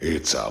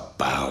It's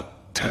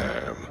about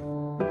time.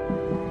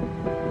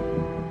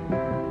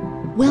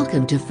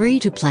 Welcome to Free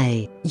to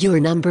Play,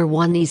 your number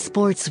one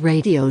esports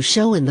radio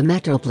show in the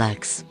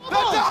Metroplex. The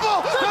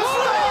double! The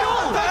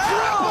triple! The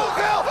triple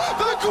kill!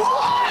 The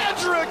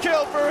quadra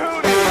kill for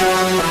Hootie!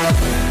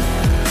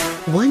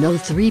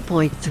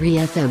 103.3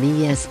 FM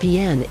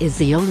ESPN is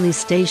the only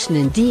station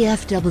in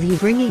DFW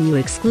bringing you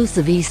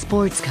exclusive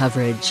esports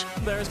coverage.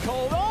 There's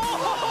Cold. Oh!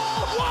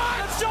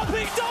 What?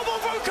 Jumping double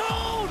for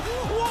Cold!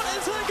 What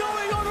is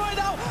going on right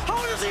now?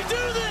 How does he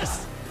do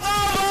this?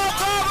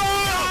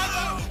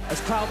 As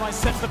Cloud9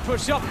 sets the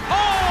push up. Oh,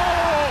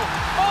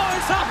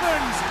 it's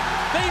happened!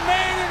 They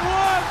made it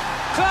work!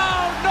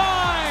 Cloud9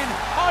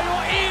 are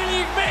your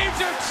EliGE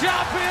major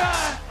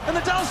champion! And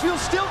the Dallas Fuel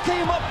still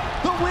came up.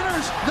 The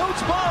winners,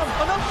 Notes bomb,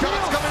 enough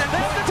shots coming in. They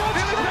have to touch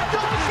it.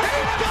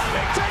 He's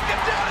coming, take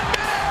him down in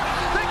midair.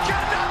 They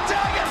cannot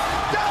tag it.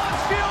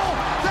 Dallas Fuel,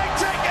 they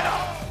take it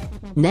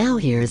off. Now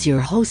here's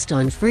your host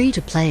on Free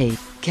to Play,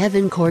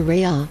 Kevin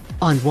Correa,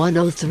 on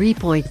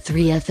 103.3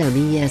 FM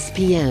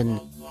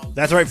ESPN.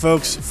 That's right,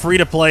 folks. Free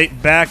to Play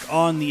back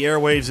on the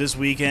airwaves this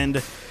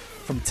weekend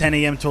from 10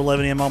 a.m. to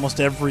 11 a.m. almost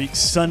every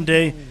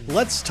Sunday.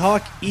 Let's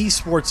talk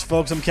esports,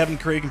 folks. I'm Kevin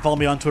Correa. You can follow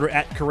me on Twitter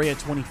at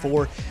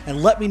Correa24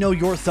 and let me know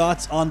your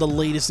thoughts on the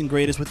latest and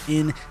greatest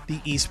within the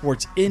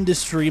esports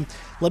industry.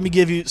 Let me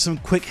give you some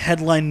quick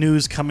headline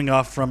news coming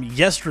off from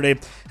yesterday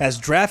as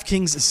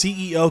DraftKings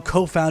CEO,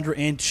 co-founder,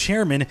 and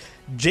chairman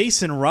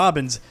Jason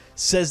Robbins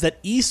says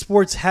that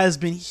esports has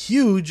been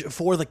huge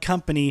for the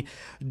company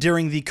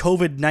during the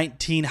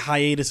COVID-19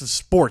 hiatus of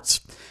sports.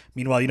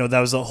 Meanwhile, that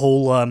was a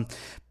whole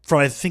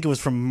I think it was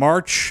from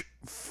March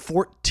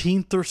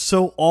 14th or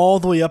so all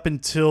the way up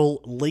until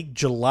late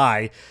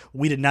July.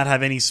 We did not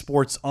have any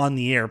sports on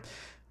the air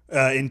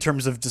in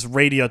terms of just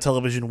radio,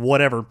 television,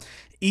 whatever.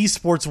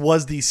 Esports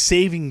was the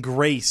saving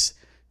grace,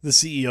 the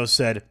CEO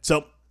said.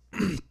 So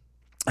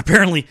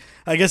apparently,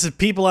 I guess if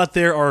people out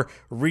there are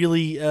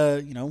really,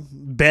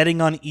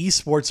 betting on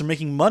esports and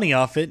making money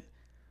off it,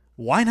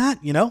 why not?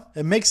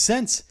 It makes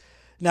sense.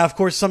 Now, of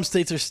course, some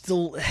states are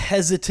still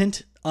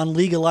hesitant on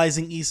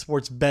legalizing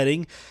esports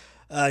betting.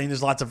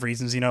 There's lots of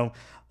reasons. One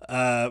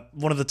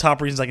of the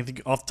top reasons I can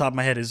think off the top of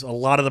my head is a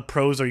lot of the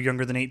pros are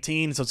younger than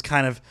 18, so it's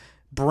kind of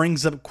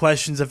brings up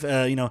questions of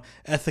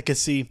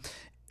efficacy,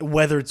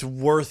 whether it's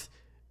worth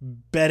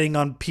betting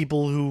on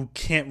people who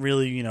can't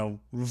really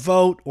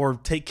vote or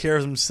take care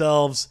of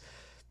themselves.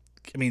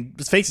 I mean,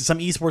 let's face it, some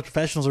esports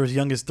professionals are as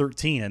young as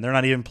 13, and they're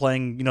not even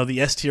playing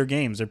the S tier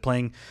games. They're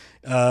playing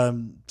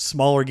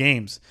smaller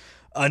games.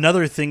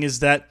 Another thing is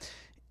that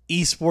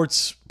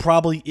esports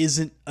probably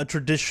isn't a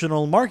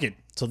traditional market.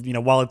 So,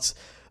 while it's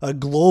a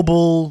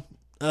global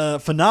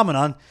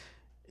phenomenon,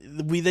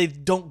 they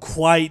don't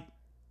quite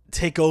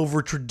take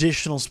over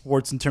traditional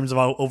sports in terms of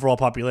overall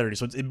popularity.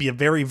 So it'd be a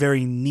very,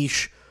 very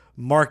niche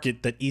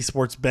market that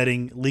esports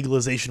betting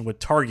legalization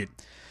would target.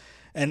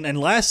 And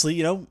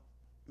lastly,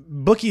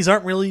 bookies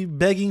aren't really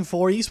begging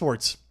for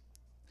esports.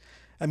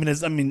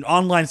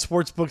 Online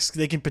sports books,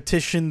 they can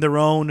petition their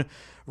own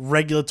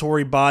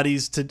regulatory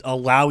bodies to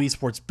allow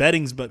esports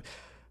bettings, but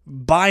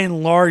by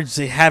and large,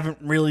 they haven't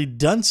really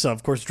done so.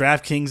 Of course,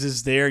 DraftKings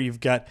is there. You've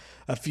got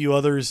a few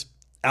others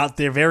out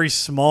there, very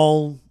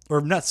small, or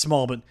not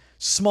small, but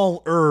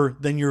smaller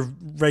than your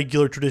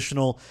regular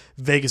traditional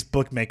Vegas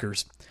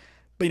bookmakers.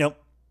 But,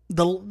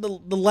 the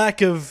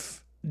lack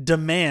of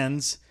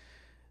demands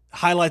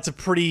highlights a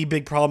pretty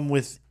big problem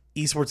with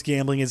esports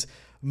gambling is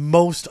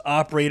most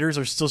operators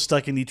are still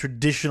stuck in the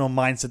traditional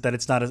mindset that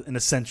it's not an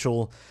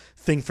essential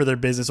thing for their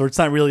business, or it's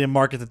not really a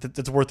market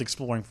that's worth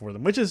exploring for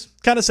them, which is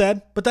kind of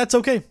sad, but that's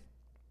okay.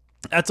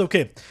 That's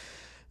okay.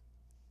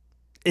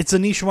 It's a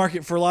niche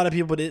market for a lot of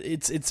people, but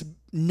it's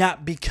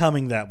not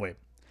becoming that way.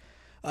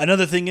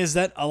 Another thing is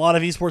that a lot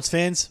of esports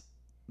fans,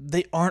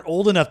 they aren't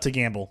old enough to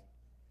gamble.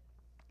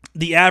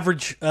 The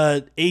average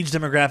age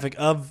demographic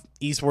of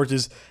esports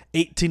is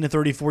 18 to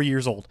 34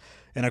 years old.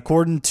 And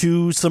according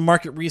to some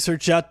market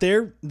research out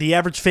there, the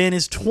average fan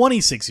is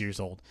 26 years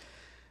old.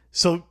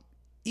 So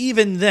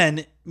even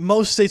then,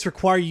 most states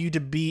require you to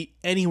be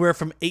anywhere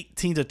from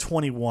 18 to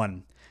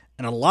 21.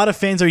 And a lot of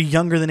fans are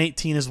younger than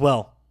 18 as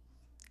well.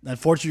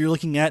 Unfortunately, you're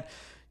looking at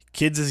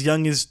kids as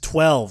young as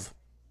 12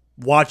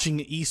 watching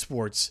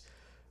esports.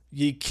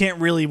 You can't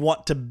really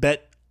want to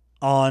bet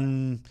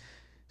on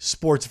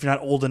sports if you're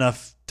not old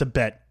enough to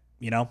bet,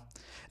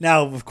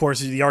 Now, of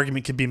course, the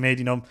argument could be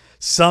made,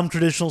 some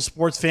traditional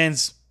sports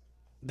fans,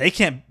 they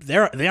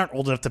aren't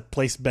old enough to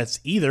place bets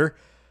either.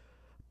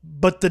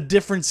 But the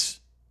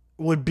difference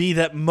would be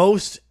that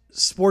most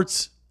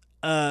sports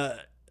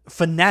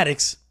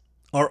fanatics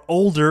are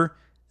older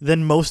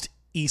than most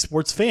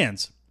esports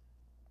fans.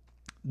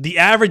 The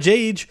average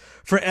age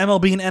for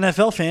MLB and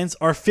NFL fans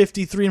are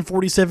 53 and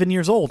 47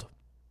 years old.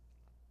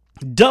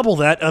 Double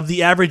that of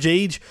the average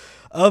age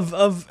of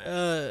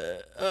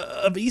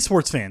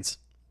esports fans.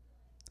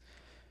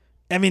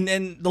 And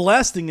the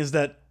last thing is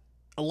that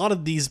a lot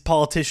of these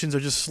politicians are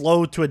just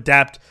slow to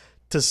adapt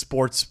to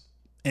sports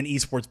and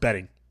esports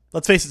betting.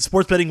 Let's face it,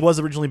 sports betting was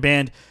originally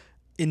banned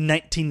in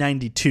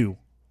 1992.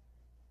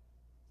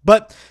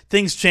 But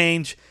things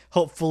change,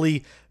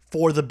 hopefully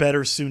for the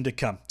better soon to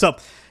come. So,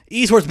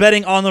 esports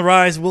betting on the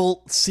rise.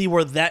 We'll see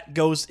where that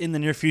goes in the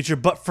near future.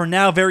 But for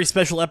now, very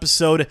special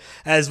episode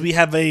as we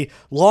have a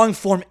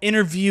long-form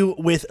interview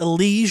with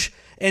EliGE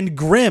and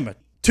Grim,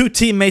 two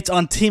teammates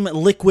on Team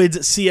Liquid's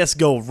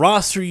CSGO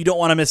roster. You don't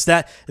want to miss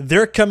that.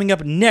 They're coming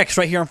up next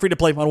right here on Free to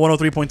Play on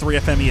 103.3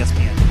 FM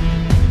ESPN.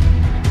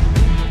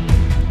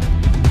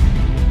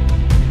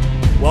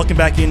 Welcome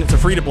back in to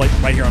Free to Play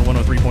right here on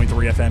 103.3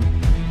 FM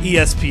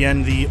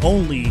ESPN, the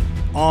only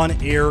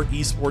on-air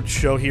esports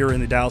show here in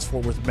the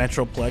Dallas-Fort Worth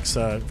Metroplex.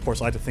 Of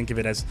course, I like to think of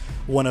it as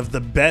one of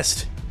the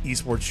best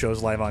esports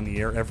shows live on the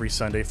air every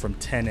Sunday from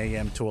 10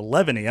 a.m. to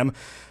 11 a.m.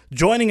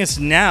 Joining us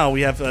now,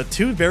 we have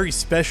two very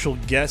special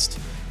guests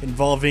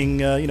involving,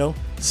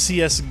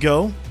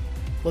 CSGO.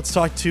 Let's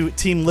talk to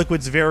Team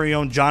Liquid's very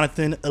own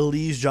Jonathan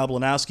EliGE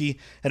Jablanowski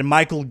and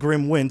Michael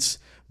Grim Wintz,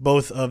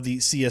 both of the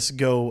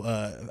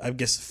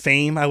CSGO,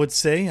 fame, I would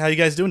say. How you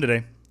guys doing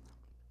today?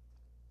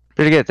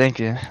 Pretty good, thank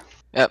you.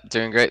 Yep,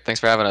 doing great. Thanks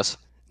for having us.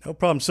 No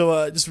problem.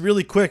 So just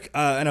really quick,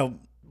 I know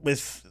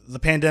with the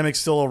pandemic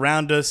still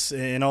around us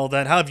and all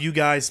that, how have you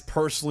guys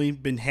personally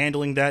been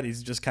handling that?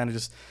 Is just kind of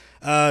just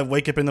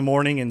wake up in the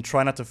morning and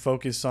try not to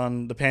focus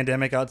on the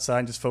pandemic outside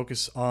and just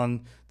focus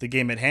on the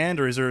game at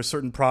hand? Or is there a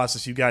certain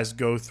process you guys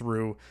go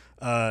through,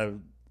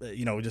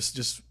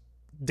 just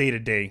day to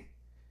day?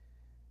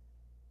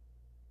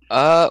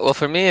 Well,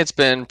 for me, it's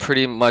been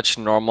pretty much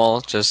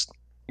normal, just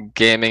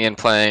gaming and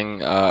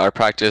playing our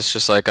practice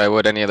just like I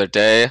would any other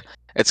day.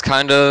 It's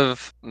kind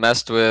of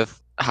messed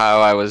with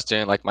how I was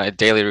doing like my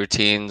daily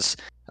routines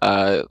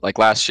like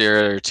last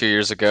year or 2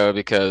 years ago,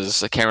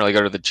 because I can't really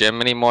go to the gym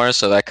anymore,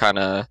 so that kind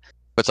of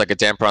puts like a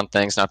damper on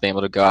things, not being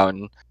able to go out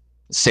and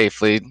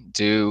safely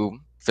do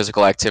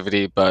physical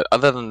activity. But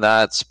other than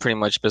that, it's pretty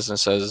much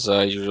business as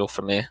usual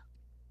for me.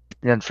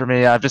 Yeah, and for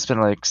me, I've just been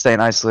like staying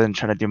isolated and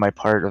trying to do my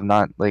part of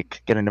not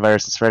like getting the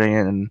virus and spreading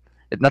it, and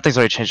nothing's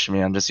really changed for me.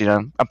 I'm just,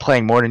 I'm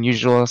playing more than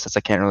usual since I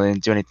can't really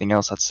do anything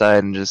else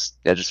outside, and just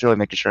really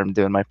making sure I'm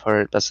doing my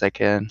part best I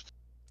can.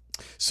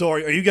 So are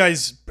you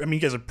guys, you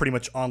guys are pretty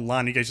much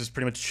online. Are you guys just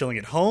pretty much chilling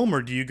at home,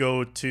 or do you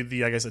go to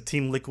the, a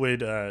Team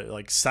Liquid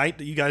site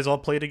that you guys all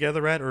play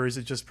together at, or is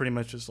it just pretty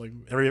much just like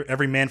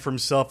every man for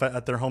himself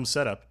at their home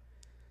setup?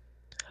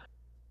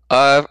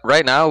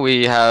 Right now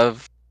we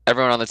have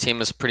everyone on the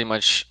team is pretty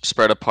much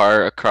spread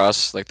apart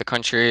across like the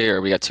country,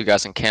 or we got 2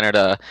 guys in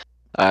Canada.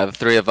 The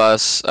 3 of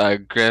us,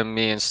 Grim,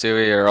 me, and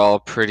Stewie, are all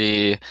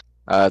pretty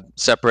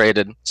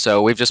separated.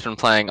 So we've just been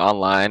playing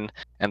online,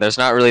 and there's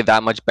not really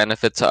that much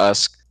benefit to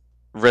us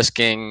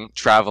risking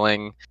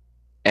traveling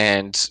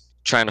and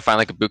trying to find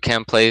like a boot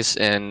camp place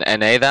in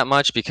NA that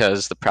much,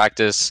 because the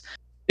practice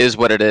is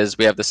what it is.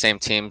 We have the same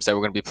teams that we're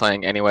going to be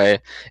playing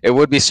anyway. It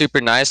would be super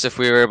nice if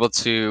we were able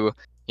to,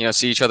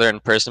 see each other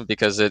in person,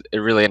 because it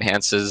really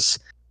enhances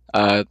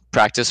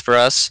practice for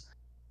us.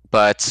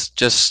 But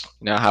just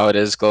how it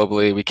is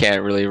globally, we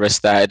can't really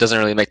risk that. It doesn't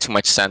really make too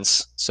much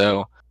sense.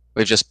 So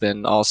we've just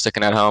been all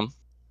sticking at home.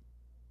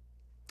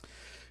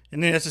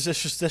 And then that's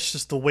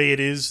just the way it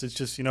is. It's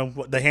just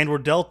the hand we're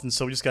dealt, and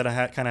so we just gotta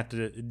kind of have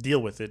to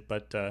deal with it.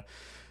 But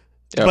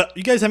Yep. But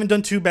you guys haven't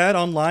done too bad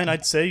online,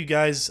 I'd say. You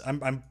guys,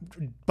 I'm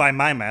by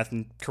my math,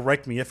 and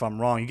correct me if I'm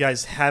wrong, you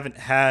guys haven't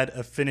had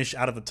a finish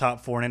out of the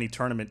top 4 in any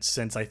tournament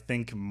since I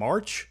think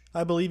March.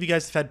 I believe you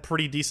guys have had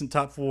pretty decent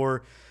top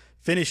 4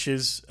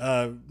 finishes.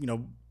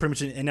 Pretty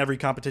much in every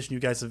competition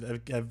you guys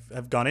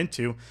have gone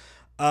into.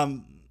 What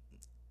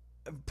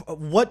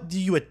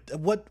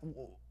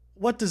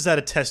does that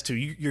attest to?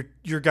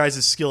 Your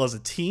guys' skill as a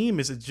team?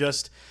 Is it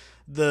just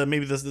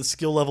maybe the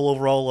skill level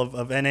overall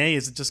of NA?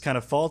 Is it just kind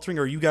of faltering,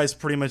 or are you guys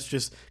pretty much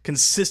just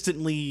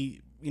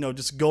consistently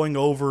just going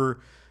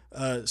over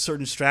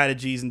certain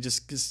strategies, and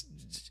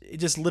it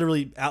just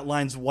literally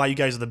outlines why you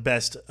guys are the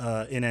best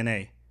in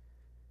NA?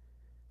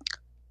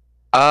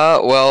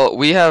 Well,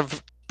 we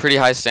have pretty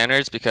high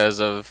standards because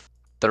of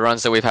the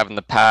runs that we've had in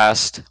the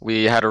past.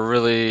 We had a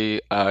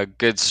really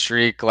good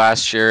streak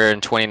last year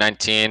in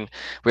 2019.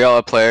 We all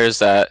have players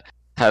that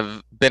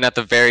have been at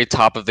the very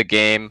top of the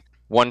game,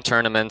 won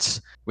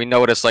tournaments. We know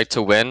what it's like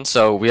to win,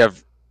 so we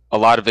have a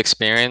lot of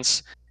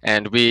experience,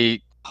 and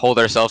we hold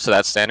ourselves to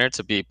that standard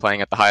to be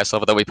playing at the highest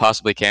level that we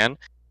possibly can.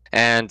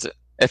 And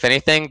if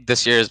anything,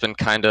 this year has been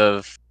kind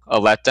of a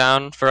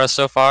letdown for us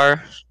so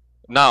far,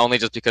 not only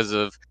just because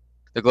of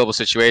the global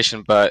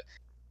situation, but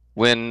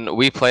when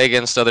we play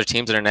against other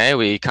teams in NA,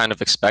 we kind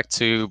of expect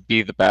to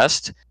be the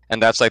best,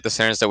 and that's like the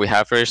standards that we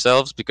have for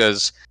ourselves,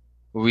 because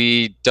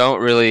we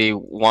don't really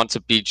want to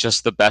be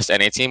just the best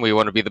NA team. We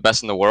want to be the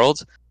best in the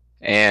world,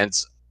 and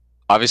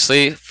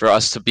obviously for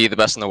us to be the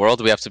best in the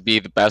world, we have to be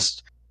the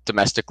best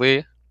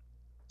domestically.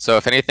 So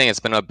if anything, it's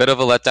been a bit of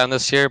a letdown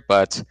this year,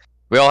 but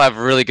we all have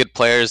really good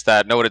players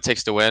that know what it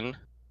takes to win,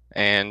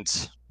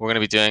 and we're going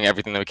to be doing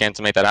everything that we can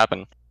to make that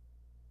happen.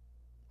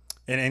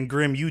 And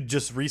Grim, you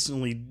just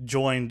recently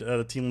joined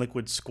the Team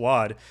Liquid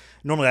squad.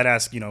 Normally I'd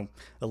ask,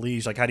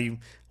 EliGE, like how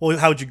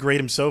would you grade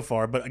him so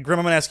far? But Grim,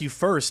 I'm going to ask you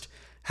first.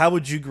 how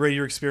would you grade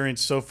your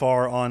experience so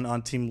far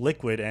on Team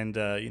Liquid? And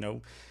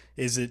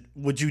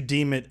would you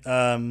deem it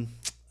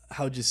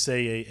how would you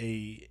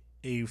say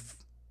a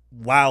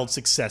wild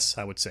success?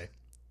 I would say.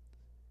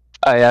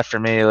 Yeah, for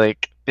me,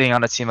 like being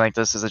on a team like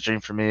this is a dream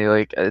for me.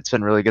 Like it's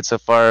been really good so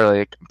far.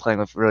 Like I'm playing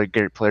with really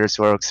great players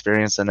who are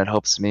experienced, and it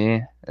helps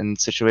me in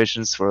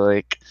situations where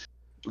like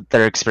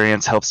their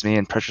experience helps me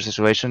in pressure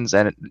situations.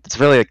 And it's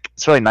really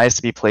nice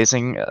to be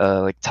placing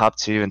like top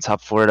 2 and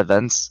top 4 at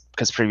events,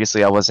 because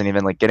previously I wasn't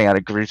even like getting out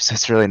of groups. So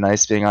it's really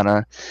nice being on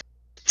a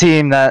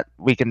team that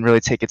we can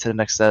really take it to the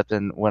next step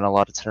and win a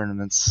lot of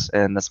tournaments,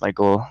 and that's my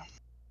goal.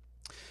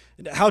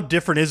 How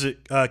different is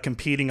it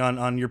competing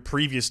on your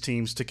previous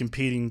teams to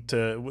competing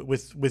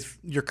with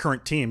your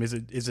current team? Is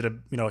it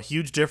a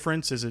huge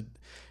difference? Is it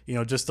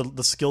just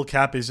the skill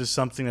cap is just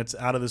something that's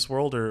out of this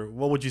world, or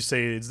what would you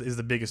say is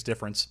the biggest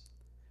difference?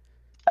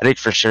 I think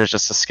for sure it's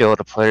just the skill of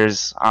the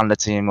players on the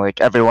team.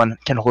 Like everyone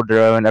can hold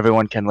their own,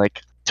 everyone can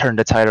like turn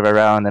the tide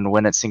around and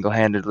win it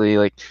single-handedly.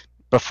 Like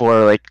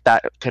before, like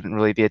that couldn't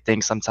really be a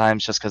thing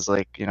sometimes, just because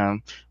like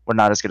we're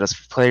not as good as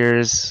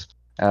players.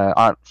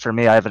 For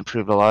me, I've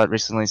improved a lot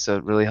recently, so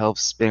it really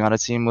helps being on a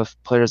team with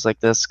players like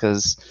this,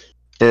 because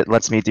it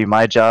lets me do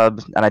my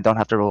job, and I don't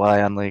have to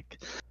rely on like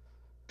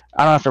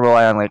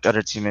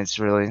other teammates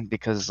really,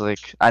 because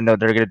like I know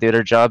they're gonna do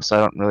their job, so I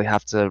don't really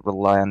have to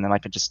rely on them. I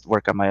can just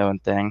work on my own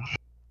thing.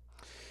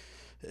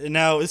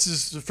 Now, this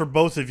is for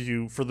both of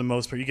you for the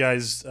most part. You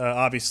guys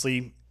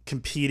obviously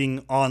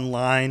competing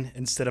online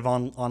instead of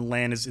on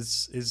LAN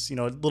is a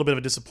little bit of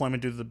a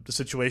disappointment due to the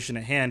situation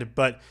at hand,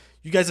 but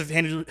you guys have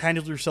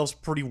handled yourselves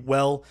pretty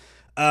well.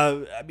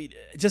 I mean,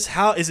 just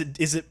how is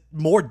it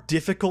more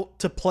difficult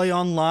to play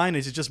online?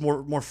 Is it just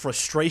more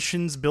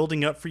frustrations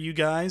building up for you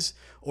guys,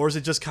 or is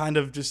it just kind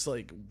of just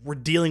like we're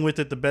dealing with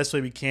it the best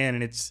way we can,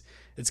 and it's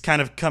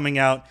kind of coming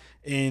out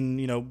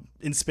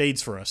in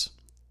spades for us?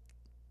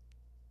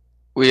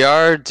 We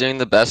are doing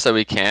the best that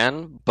we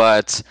can,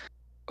 but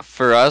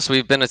for us,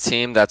 we've been a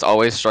team that's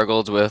always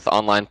struggled with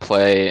online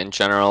play in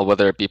general,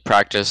 whether it be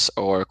practice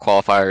or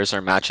qualifiers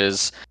or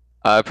matches.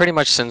 Pretty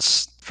much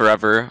since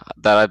forever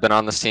that I've been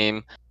on this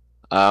team.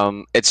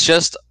 It's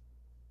just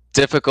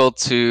difficult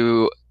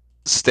to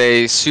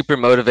stay super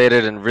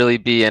motivated and really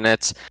be in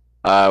it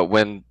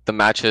when the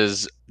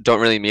matches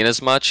don't really mean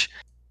as much.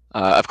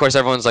 Of course,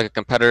 everyone's like a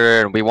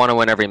competitor and we want to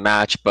win every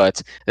match,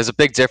 but there's a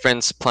big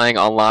difference playing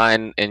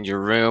online in your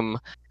room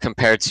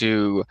compared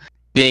to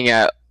being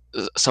at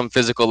some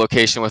physical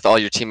location with all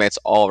your teammates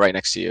all right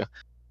next to you.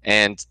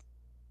 And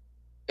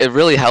it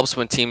really helps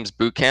when teams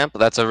boot camp.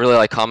 That's a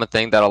really common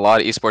thing that a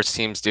lot of esports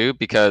teams do,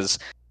 because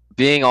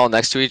being all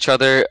next to each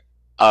other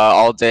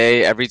all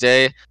day, every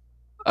day,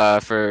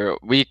 for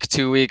week,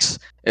 2 weeks,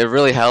 it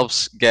really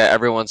helps get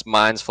everyone's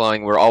minds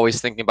flowing. We're always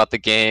thinking about the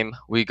game.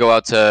 We go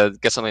out to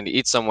get something to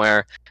eat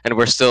somewhere, and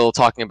we're still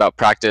talking about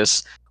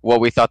practice,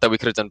 what we thought that we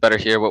could have done better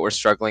here, what we're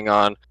struggling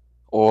on,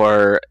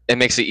 or it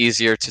makes it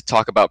easier to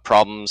talk about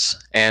problems.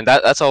 And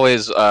that's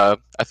always a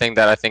thing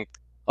that I think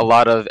a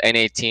lot of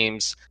NA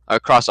teams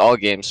across all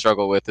games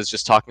struggle with, is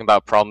just talking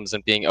about problems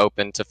and being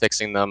open to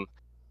fixing them.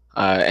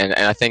 And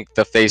I think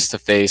the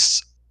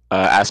face-to-face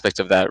aspect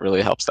of that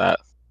really helps that.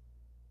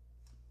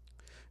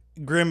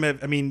 Grim,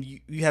 I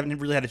mean, you haven't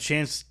really had a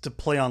chance to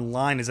play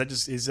online. Is that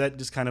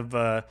just kind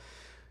of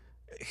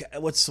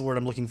what's the word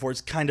I'm looking for?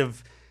 It's kind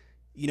of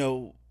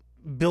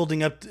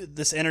building up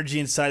this energy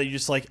inside that you're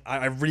just like,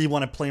 I really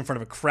want to play in front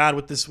of a crowd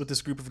with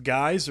this group of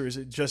guys, or is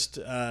it just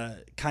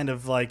kind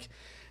of like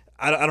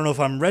I don't know if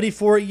I'm ready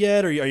for it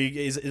yet, or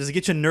does it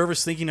get you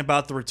nervous thinking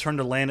about the return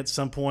to LAN at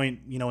some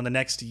point, in the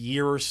next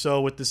year or so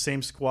with the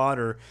same squad,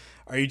 or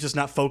are you just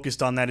not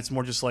focused on that? It's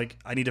more just like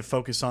I need to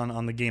focus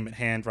on the game at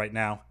hand right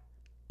now.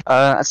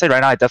 I'd say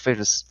right now I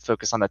definitely just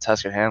focus on the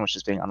task at hand, which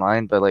is being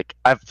online. But like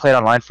I've played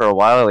online for a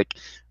while. Like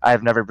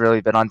I've never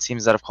really been on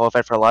teams that have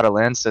qualified for a lot of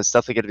LANs, so it's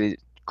definitely gonna be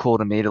cool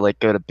to me to like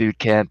go to boot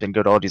camp and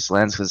go to all these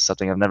LANs, because it's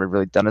something I've never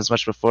really done as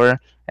much before.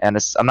 And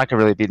I'm not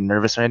gonna really be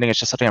nervous or anything. It's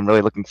just something I'm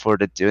really looking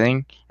forward to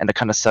doing. And it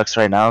kind of sucks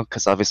right now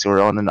because obviously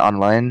we're all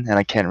online and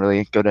I can't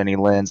really go to any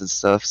LANs and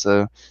stuff.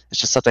 So it's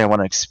just something I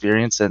want to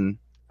experience, and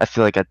I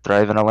feel like I'd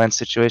thrive in a LAN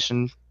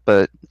situation.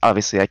 But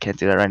obviously I can't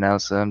do that right now,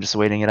 so I'm just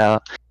waiting it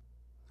out.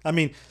 I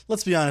mean,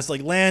 let's be honest.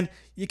 Like LAN,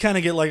 you kind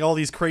of get like all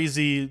these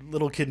crazy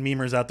little kid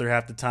memers out there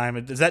half the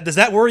time. Does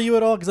that worry you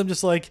at all? Because I'm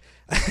just like,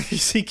 you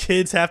see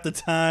kids half the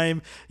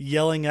time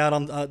yelling out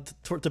on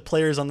to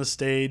players on the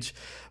stage.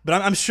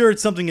 But I'm sure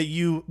it's something that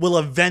you will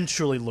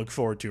eventually look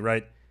forward to,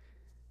 right?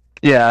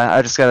 Yeah,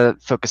 I just gotta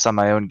focus on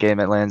my own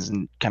game at LANs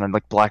and kind of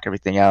like block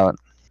everything out,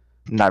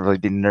 not really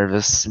be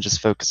nervous, and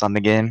just focus on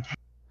the game.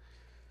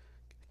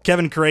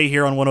 Kevin Cray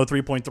here on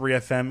 103.3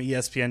 FM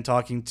ESPN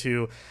talking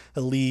to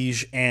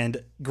EliGE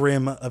and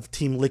Grim of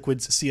Team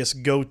Liquid's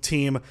CSGO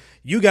team.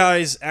 You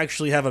guys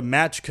actually have a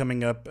match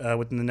coming up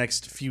within the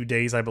next few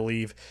days, I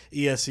believe.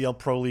 ESEL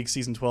Pro League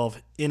Season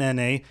 12 in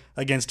NA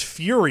against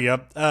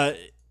Furia.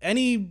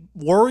 Any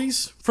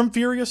worries from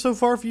Furia so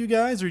far for you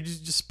guys, or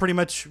just pretty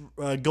much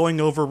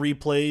going over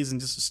replays and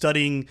just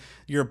studying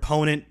your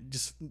opponent,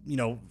 just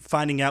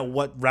finding out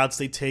what routes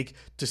they take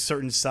to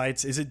certain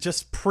sites? Is it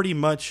just pretty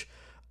much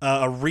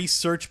a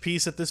research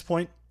piece at this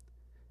point?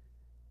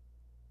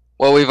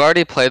 Well, we've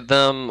already played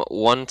them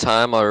one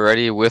time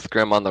already with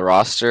Grim on the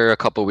roster a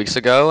couple weeks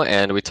ago,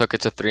 and we took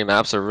it to 3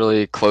 maps, a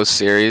really close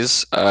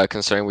series,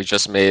 considering we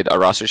just made a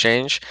roster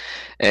change.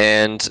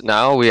 And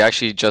now we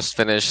actually just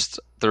finished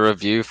the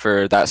review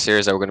for that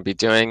series that we're going to be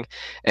doing.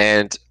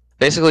 And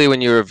basically, when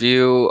you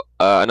review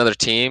another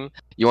team,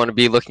 you want to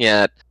be looking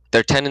at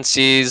their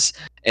tendencies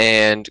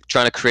and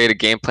trying to create a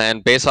game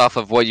plan based off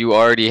of what you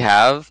already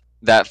have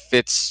that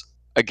fits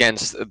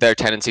against their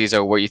tendencies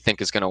or what you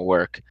think is going to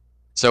work.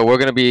 So we're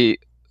going to be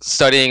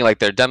studying like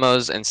their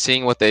demos and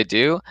seeing what they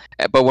do,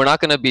 but we're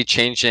not going to be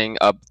changing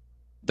up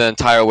the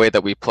entire way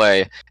that we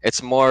play.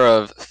 It's more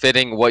of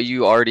fitting what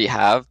you already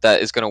have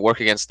that is going to work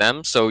against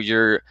them. So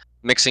you're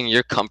mixing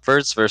your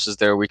comforts versus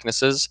their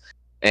weaknesses.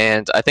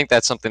 And I think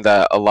that's something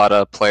that a lot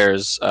of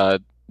players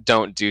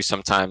don't do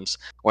sometimes,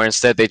 where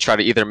instead they try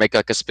to either make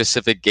like a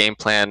specific game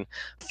plan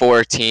for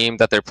a team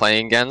that they're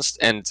playing against,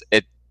 and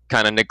it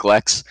kind of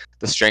neglects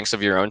the strengths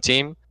of your own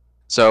team.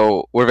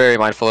 So we're very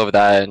mindful of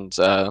that, and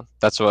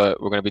that's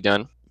what we're going to be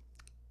doing.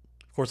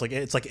 Of course, like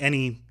it's like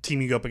any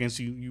team you go up against,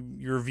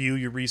 you review,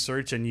 you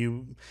research, and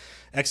you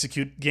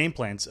execute game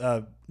plans.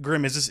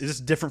 Grim, is this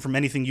different from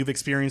anything you've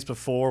experienced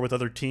before with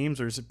other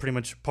teams, or is it pretty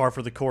much par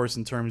for the course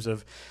in terms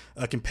of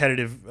a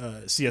competitive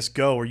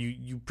CS:GO, where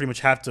you pretty much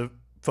have to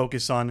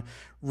focus on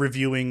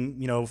reviewing,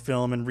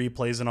 film and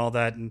replays and all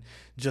that, and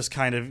just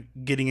kind of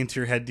getting into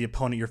your head the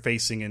opponent you're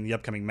facing in the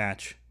upcoming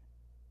match?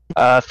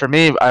 For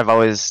me, I've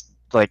always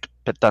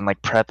done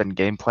like prep and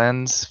game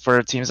plans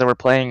for teams that we're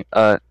playing.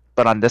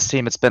 But on this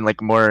team, it's been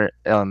like more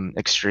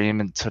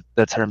extreme in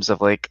the terms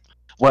of like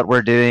what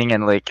we're doing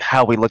and like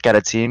how we look at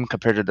a team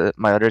compared to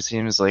my other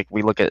teams. Like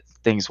we look at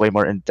things way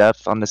more in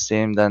depth on this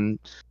team than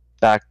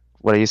back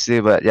what I used to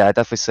do. But yeah, I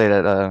definitely say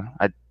that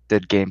I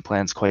did game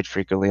plans quite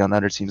frequently on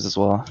other teams as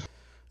well.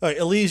 All right,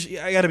 EliGE,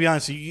 I got to be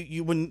honest.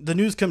 You when the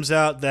news comes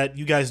out that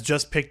you guys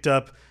just picked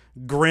up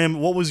Grim,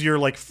 what was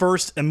your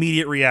first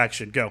immediate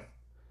reaction? Go.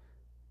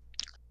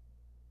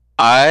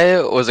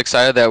 I was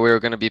excited that we were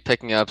going to be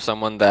picking up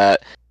someone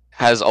that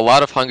has a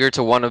lot of hunger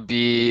to want to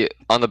be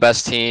on the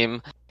best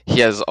team.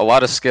 He has a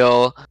lot of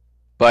skill,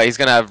 but he's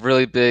going to have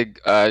really big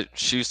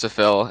shoes to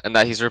fill, and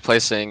that he's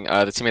replacing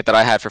the teammate that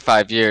I had for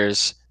 5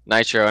 years,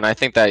 Nitro, and I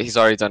think that he's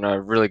already done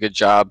a really good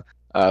job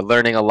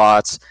learning a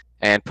lot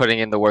and putting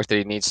in the work that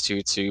he needs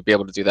to be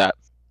able to do that.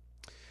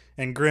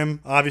 And Grim,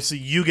 obviously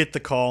you get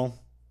the call.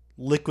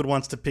 Liquid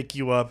wants to pick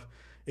you up.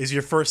 Is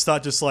your first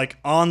thought just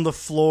on the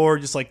floor,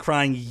 just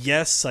crying,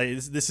 yes,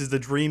 this is the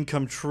dream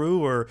come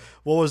true? Or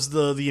what was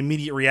the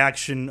immediate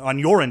reaction on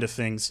your end of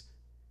things?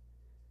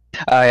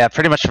 Yeah,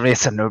 pretty much for me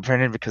it's a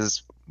no-brainer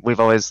because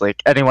we've always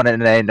anyone in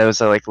NA knows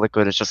that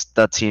Liquid is just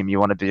the team you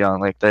want to be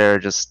on. They're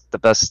just the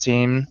best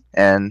team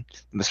and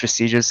the most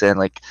prestigious, and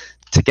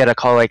to get a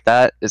call like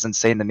that is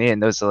insane to me.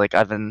 And those are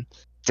I've been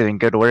doing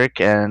good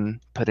work and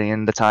putting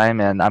in the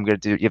time, and I'm going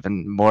to do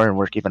even more and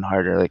work even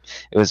harder.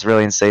 It was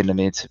really insane to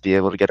me to be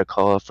able to get a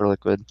call for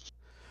Liquid.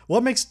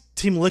 What makes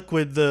Team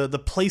Liquid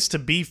the place to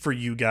be for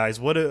you guys?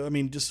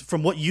 Just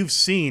from what you've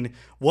seen,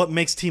 what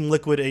makes Team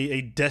Liquid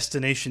a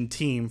destination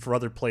team for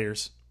other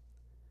players?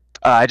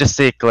 I just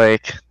think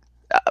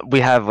we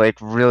have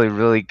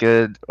really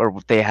good, or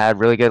they had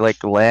really good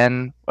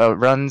LAN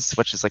runs,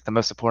 which is the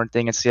most important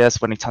thing in CS,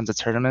 winning tons of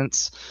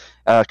tournaments.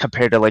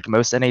 Compared to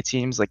most NA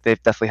teams,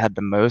 they've definitely had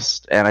the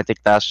most, and I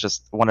think that's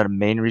just one of the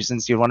main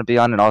reasons you want to be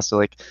on. And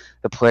also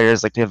the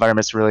players, the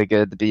environment's really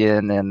good to be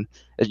in, and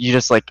you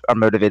just are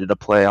motivated to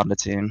play on the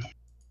team.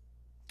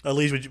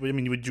 EliGE,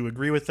 would you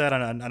agree with that?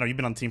 I know you've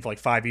been on the team for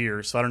 5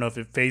 years, so I don't know if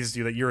it phases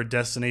you that you're a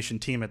destination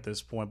team at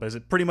this point. But is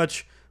it pretty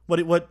much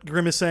what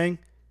Grim is saying?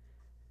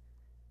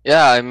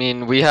 Yeah,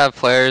 we have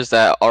players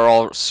that are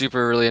all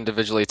really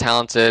individually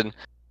talented.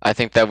 I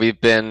think that we've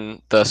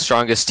been the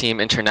strongest team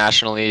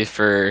internationally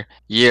for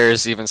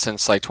years, even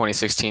since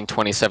 2016,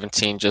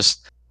 2017.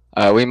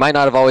 We might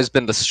not have always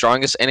been the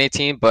strongest NA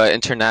team, but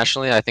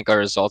internationally, I think our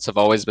results have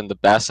always been the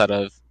best out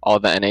of all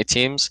the NA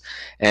teams.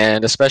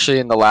 And especially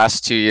in the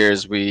last 2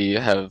 years, we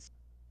have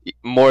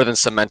more than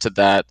cemented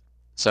that.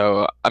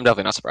 So I'm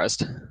definitely not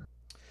surprised.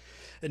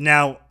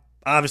 Now,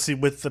 obviously,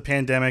 with the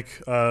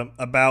pandemic,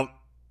 about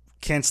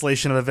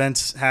cancellation of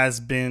events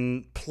has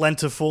been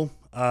plentiful.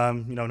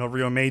 No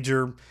Rio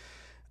Major.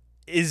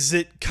 Is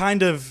it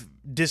kind of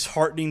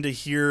disheartening to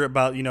hear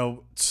about,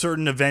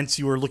 certain events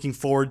you were looking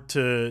forward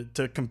to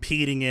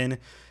competing in,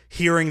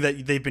 hearing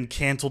that they've been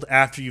canceled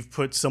after you've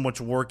put so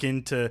much work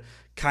in to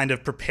kind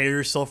of prepare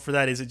yourself for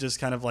that? Is it just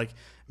kind of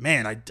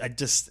man,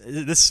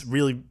 this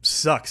really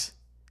sucks?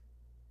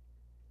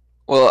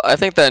 Well, I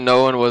think that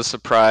no one was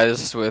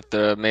surprised with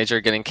the major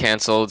getting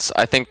canceled.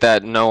 I think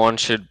that no one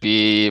should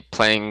be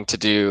planning to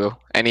do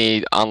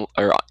any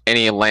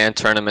LAN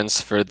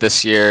tournaments for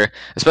this year,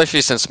 especially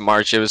since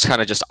March. It was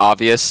kind of just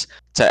obvious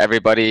to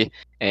everybody,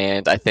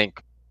 and I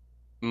think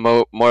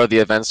more of the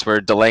events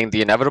were delaying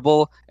the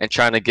inevitable and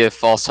trying to give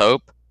false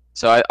hope.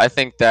 So I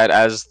think that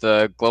as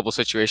the global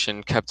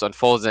situation kept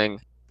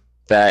unfolding,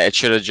 that it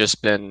should have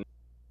just been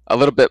a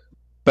little bit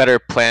better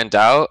planned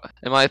out,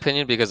 in my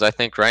opinion, because I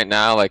think right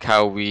now, like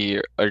how we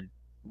are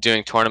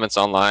doing tournaments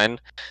online,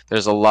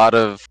 there's a lot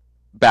of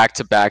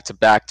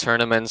back-to-back-to-back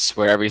tournaments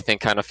where everything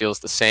kind of feels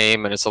the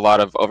same, and it's a lot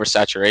of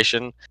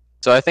oversaturation.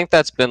 So I think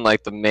that's been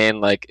like the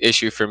main like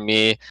issue for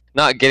me,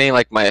 not getting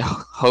like my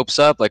hopes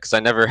up, like because I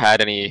never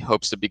had any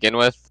hopes to begin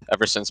with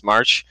ever since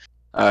March,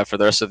 for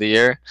the rest of the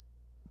year.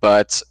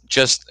 But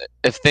just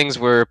if things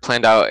were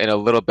planned out in a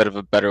little bit of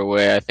a better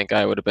way, I think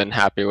I would have been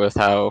happy with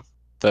how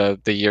the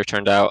year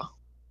turned out.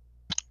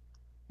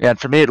 Yeah, and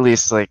for me at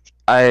least, like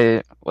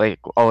I like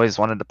always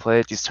wanted to play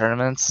at these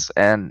tournaments,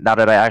 and now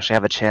that I actually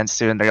have a chance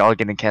to, and they're all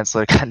getting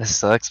canceled, it kind of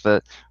sucks.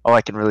 But all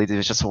I can really do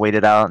is just wait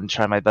it out and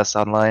try my best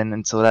online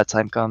until that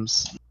time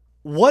comes.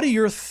 What are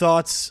your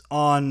thoughts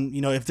on,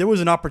 if there was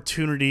an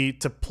opportunity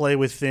to play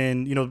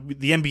within,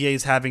 the NBA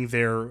is having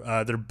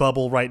their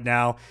bubble right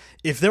now.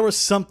 If there was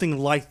something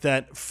like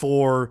that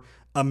for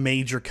a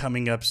major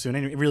coming up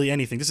soon, really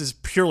anything, this is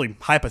purely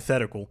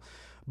hypothetical,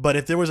 but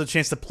if there was a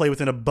chance to play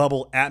within a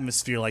bubble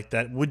atmosphere like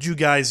that, would you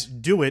guys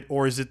do it,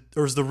 or is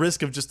the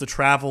risk of just the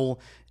travel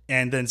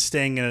and then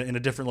staying in a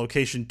different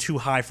location too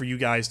high for you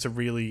guys to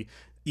really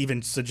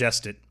even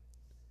suggest it?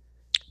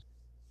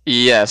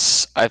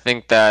 Yes, I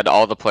think that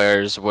all the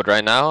players would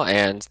right now,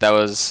 and that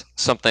was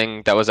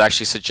something that was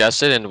actually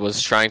suggested and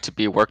was trying to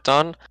be worked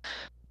on.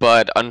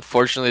 But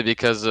unfortunately,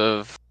 because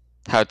of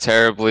how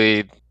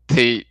terribly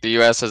the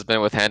U.S. has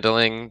been with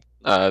handling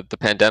the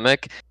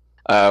pandemic,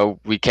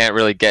 we can't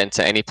really get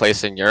into any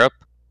place in Europe.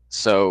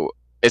 So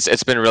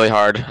it's been really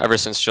hard ever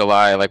since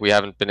July. Like we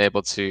haven't been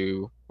able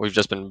to. We've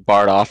just been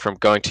barred off from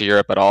going to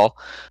Europe at all.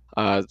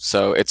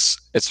 So it's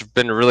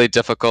been really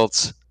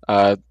difficult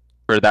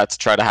for that to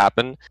try to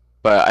happen.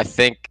 But I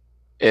think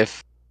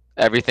if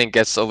everything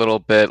gets a little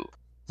bit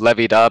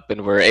levied up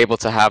and we're able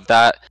to have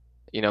that,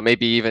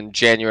 maybe even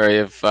January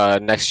of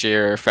next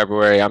year,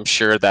 February, I'm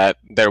sure that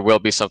there will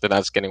be something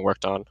that's getting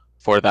worked on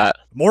for that.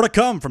 More to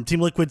come from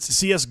Team Liquid's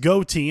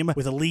CSGO team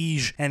with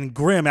EliGE and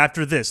Grim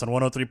after this on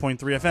 103.3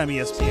 FM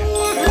ESPN.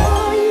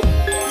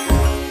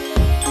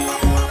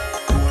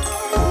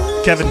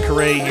 Kevin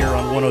Correa here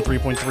on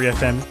 103.3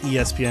 FM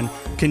ESPN,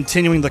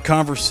 continuing the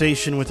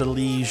conversation with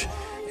EliGE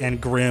and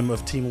Grim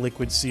of Team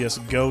Liquid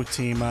CSGO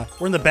team.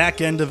 We're in the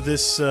back end of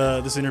this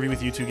interview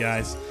with you two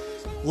guys.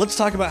 Let's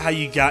talk about how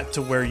you got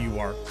to where you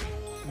are.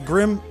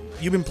 Grim,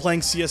 you've been playing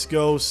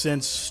CSGO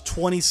since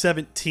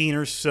 2017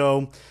 or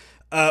so.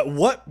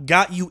 What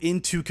got you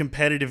into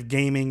competitive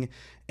gaming,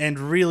 and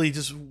really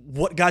just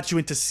what got you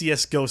into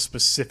CSGO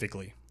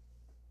specifically?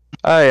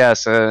 Oh yeah,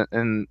 so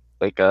in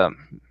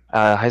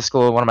high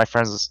school, one of my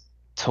friends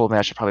told me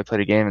I should probably play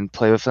the game and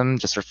play with him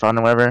just for fun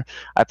or whatever.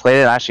 I played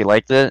it and I actually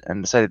liked it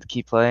and decided to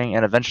keep playing,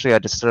 and eventually I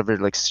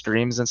discovered like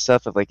streams and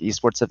stuff of like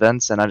esports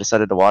events, and I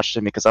decided to watch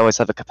them because I always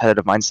have a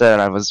competitive mindset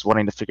and I was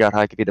wanting to figure out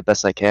how I could be the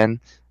best I can.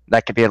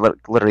 That could be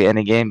literally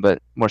any game,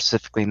 but more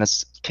specifically in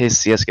this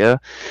case, CSGO.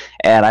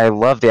 And I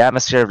love the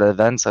atmosphere of the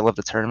events. I love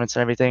the tournaments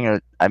and everything.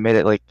 And I made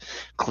it like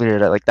clear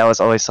that like that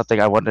was always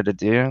something I wanted to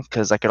do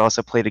because I could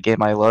also play the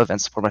game I love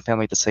and support my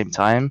family at the same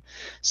time.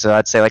 So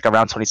I'd say like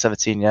around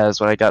 2017, yeah,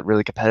 is when I got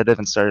really competitive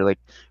and started like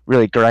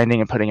really grinding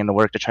and putting in the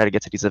work to try to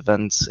get to these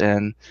events.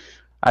 And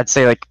I'd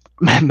say like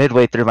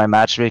midway through my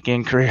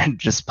matchmaking career,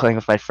 just playing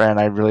with my friend,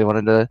 I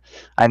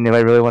knew I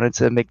really wanted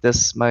to make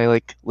this my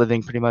like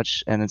living pretty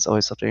much, and it's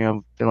always something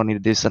I've been wanting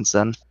to do since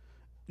then.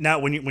 Now,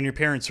 when your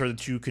parents heard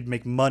that you could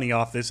make money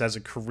off this as a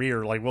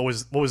career, like what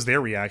was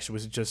their reaction?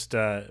 Was it just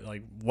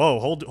like, whoa,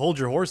 hold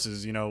your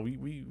horses?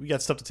 We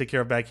got stuff to take care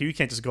of back here. You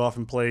can't just go off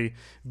and play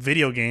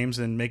video games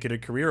and make it a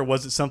career. Or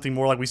was it something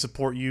more like we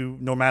support you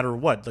no matter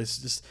what?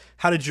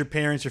 How did your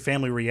parents, your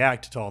family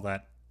react to all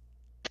that?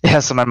 Yeah,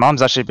 so my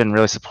mom's actually been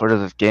really supportive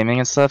of gaming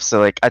and stuff.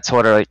 So like I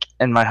told her like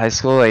in my high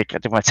school, like I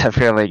think my 10th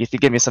grade, like if you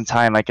give me some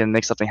time, I can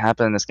make something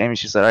happen in this game. And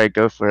she said, all right,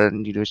 go for it,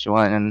 and you do what you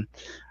want.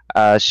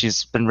 And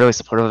she's been really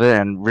supportive of it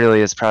and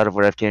really is proud of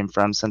where I've came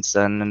from since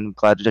then. And I'm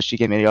glad that she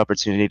gave me the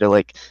opportunity to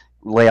like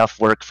lay off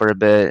work for a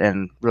bit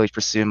and really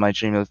pursue my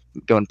dream of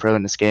going pro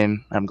in this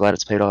game. I'm glad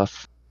it's paid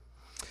off.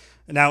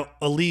 Now,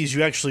 EliGE,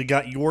 you actually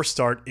got your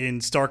start in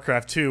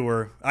StarCraft 2,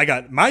 or I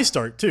got my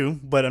start too,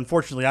 but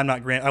unfortunately,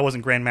 I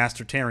wasn't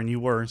Grandmaster Terran. You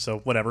were, so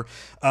whatever.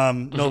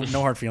 No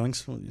hard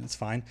feelings. It's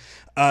fine.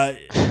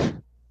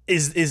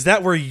 Is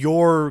that where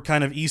your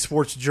kind of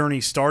esports journey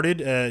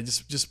started?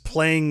 Just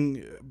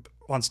playing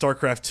on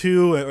StarCraft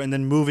 2 and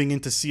then moving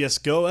into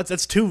CSGO?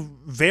 That's two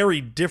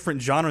very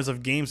different genres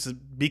of games to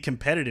be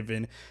competitive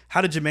in.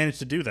 How did you manage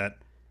to do that?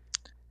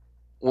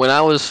 When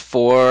I was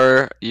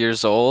 4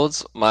 years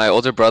old, my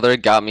older brother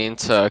got me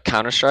into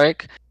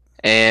Counter-Strike,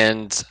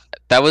 and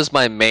that was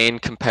my main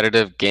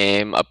competitive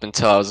game up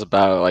until I was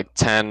about like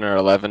 10 or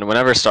 11,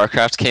 whenever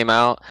StarCraft came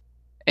out.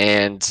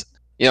 And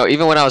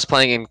even when I was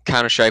playing in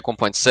Counter-Strike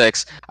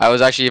 1.6, I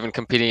was actually even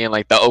competing in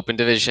like the open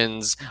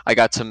divisions. I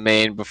got to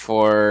main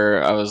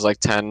before I was like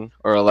 10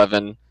 or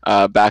 11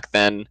 back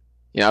then.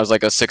 I was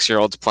like a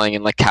 6-year-old playing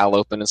in like Cal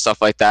Open and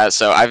stuff like that.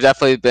 So I've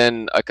definitely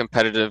been a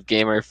competitive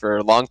gamer for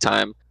a long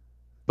time.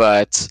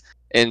 But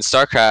in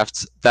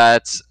StarCraft,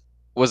 that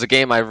was a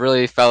game I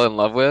really fell in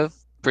love with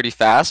pretty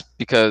fast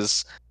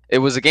because it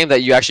was a game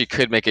that you actually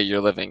could make it your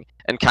living.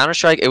 And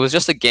Counter-Strike, it was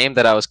just a game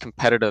that I was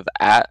competitive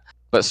at,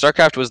 but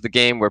StarCraft was the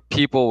game where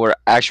people were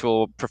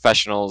actual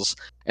professionals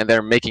and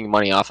they're making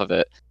money off of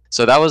it.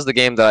 So that was the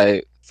game that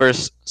I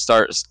first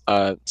started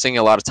sinking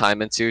a lot of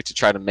time into to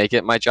try to make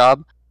it my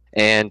job.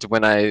 And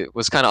when I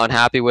was kind of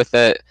unhappy with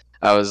it,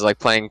 I was like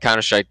playing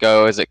Counter-Strike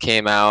Go as it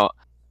came out,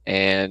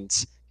 and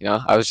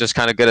I was just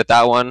kind of good at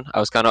that one. I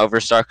was kind of over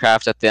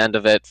StarCraft at the end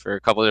of it for a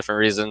couple of different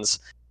reasons,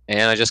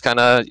 and I just kind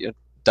of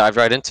dived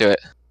right into it.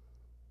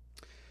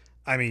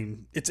 I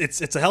mean,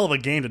 it's a hell of a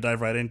game to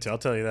dive right into. I'll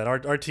tell you that.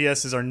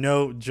 RTSs are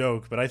no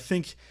joke, but I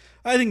think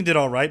it did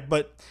all right.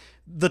 But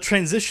the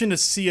transition to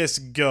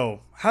CS:GO,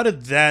 how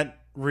did that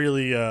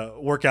really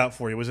work out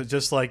for you? Was it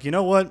just like, you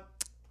know what,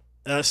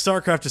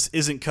 StarCraft just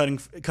isn't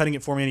cutting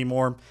it for me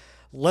anymore?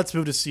 Let's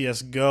move to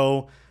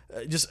CS:GO.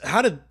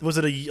 Was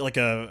it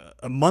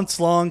a months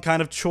long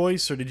kind of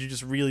choice, or did you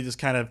just really just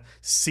kind of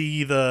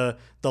see the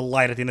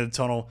light at the end of the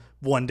tunnel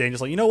one day and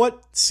just like, you know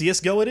what,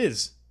 CS:GO it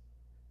is?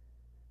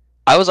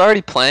 I was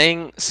already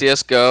playing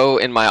CS:GO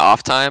in my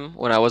off time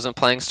when I wasn't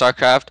playing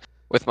StarCraft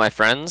with my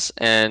friends,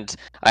 and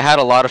I had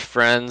a lot of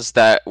friends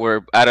that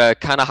were at a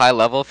kind of high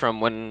level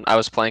from when I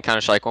was playing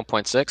Counter-Strike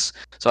 1.6.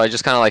 So I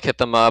just kind of like hit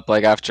them up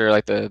like after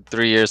like the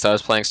 3 years that I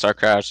was playing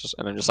StarCraft,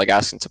 and I'm just like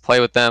asking to play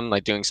with them,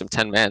 like doing some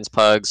 10-man's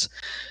pugs.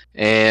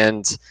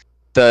 And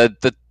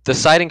the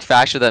deciding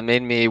factor that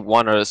made me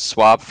want to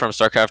swap from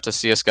StarCraft to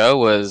CS:GO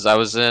was I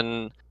was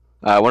in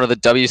one of the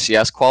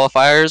WCS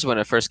qualifiers when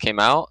it first came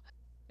out,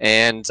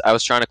 and I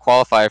was trying to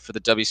qualify for the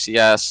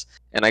WCS,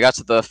 and I got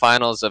to the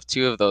finals of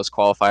 2 of those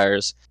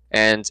qualifiers.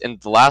 And in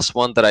the last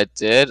one that I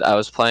did, I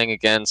was playing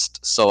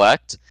against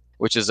Select,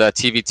 which is a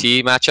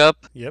TVT matchup.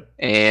 Yep.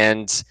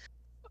 And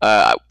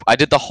I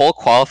did the whole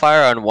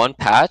qualifier on one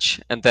patch,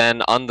 and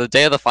then on the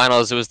day of the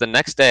finals, it was the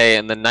next day,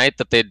 and the night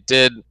that they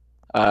did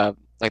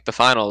like the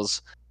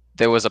finals,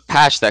 there was a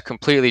patch that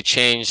completely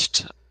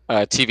changed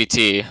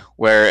TVT,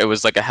 where it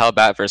was like a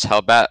Hellbat versus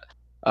Hellbat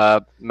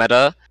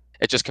meta.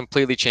 It just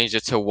completely changed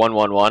it to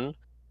 1-1-1,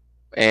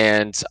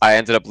 and I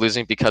ended up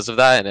losing because of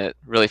that, and it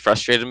really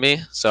frustrated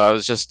me. So I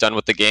was just done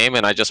with the game,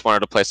 and I just wanted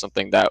to play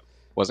something that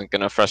wasn't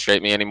going to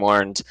frustrate me anymore,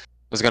 and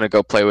was going to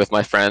go play with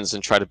my friends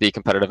and try to be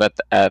competitive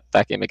at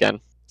that game again.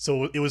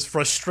 So it was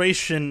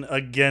frustration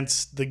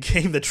against the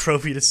game that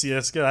drove you to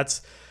CS:GO.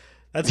 That's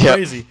Yep.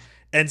 crazy.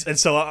 And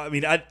so, I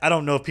mean, I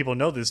don't know if people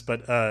know this,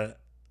 but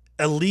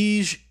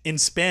EliGE in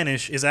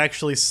Spanish is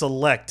actually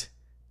select.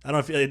 I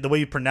don't know if the way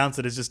you pronounce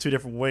it is just 2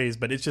 different ways,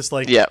 but it's just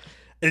like, Yeah.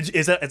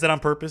 Is that on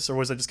purpose, or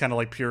was it just kind of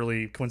like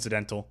purely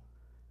coincidental?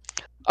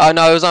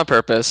 No, it was on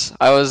purpose.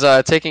 I was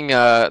taking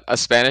a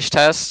Spanish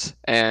test,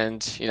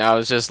 and I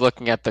was just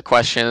looking at the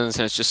questions,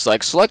 and it's just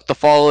like select the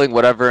following,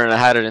 whatever, and I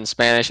had it in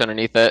Spanish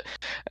underneath it.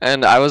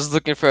 And I was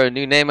looking for a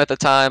new name at the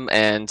time,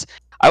 and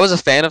I was a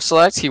fan of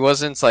Select. He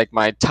wasn't like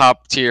my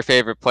top tier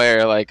favorite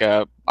player, like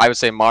I would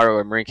say Maru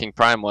or Marine King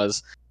Prime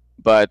was,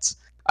 but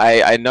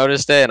I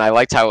noticed it and I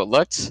liked how it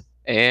looked,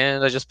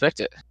 and I just picked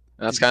it.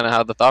 And that's kind of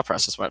how the thought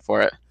process went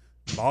for it.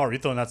 Maru, you're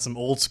throwing out some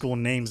old school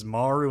names.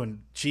 Maru and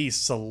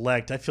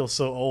Select. I feel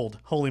so old.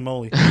 Holy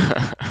moly.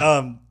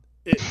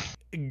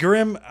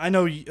 Grim, I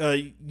know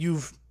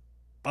you've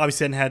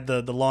obviously hadn't had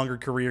the longer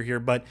career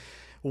here, but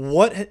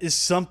what is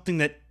something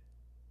that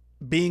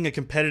being a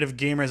competitive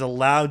gamer has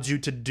allowed you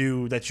to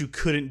do that you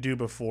couldn't do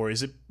before?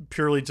 Is it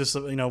purely just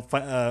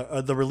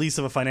the release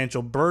of a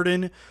financial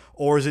burden,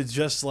 or is it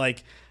just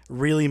like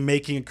really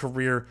making a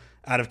career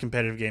out of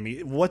competitive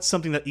gaming? What's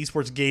something that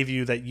esports gave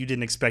you that you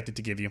didn't expect it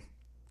to give you?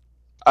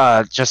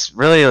 Just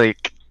really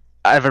like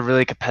I have a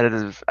really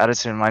competitive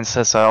attitude and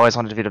mindset, so I always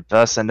wanted to be the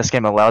best, and this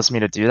game allows me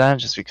to do that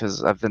just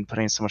because I've been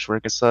putting so much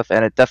work and stuff,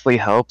 and it definitely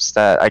helps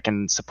that I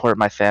can support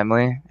my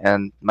family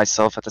and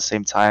myself at the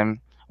same time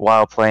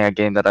while playing a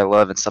game that I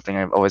love and something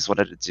I've always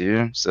wanted to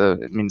do, so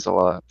it means a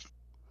lot.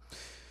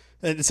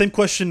 And the same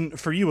question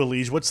for you,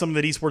 EliGE. What's something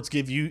that esports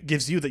gives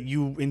you that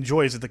you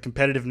enjoy? Is it the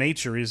competitive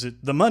nature? Is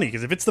it the money?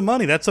 Because if it's the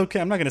money, that's okay.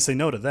 I'm not going to say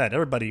no to that.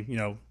 Everybody,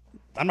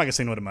 I'm not going to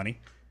say no to money.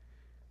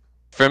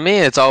 For me,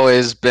 it's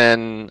always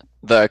been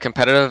the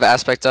competitive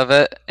aspect of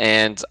it,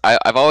 and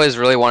I've always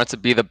really wanted to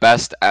be the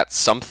best at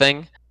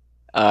something.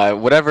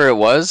 Whatever it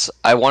was,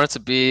 I wanted to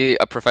be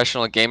a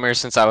professional gamer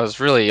since I was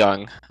really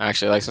young,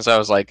 actually. Like, since I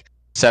was like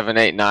 7,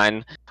 8,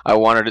 9, I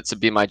wanted it to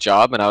be my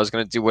job, and I was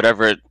going to do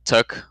whatever it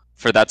took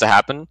for that to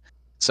happen.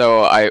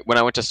 So when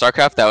I went to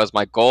StarCraft, that was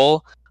my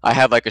goal. I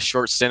had like a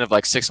short stint of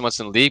like 6 months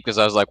in League because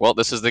I was like, well,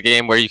 this is the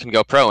game where you can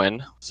go pro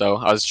in. So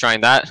I was trying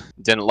that,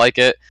 didn't like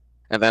it.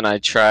 And then I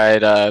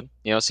tried,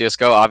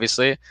 CS:GO,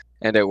 obviously,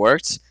 and it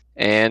worked.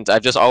 And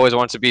I've just always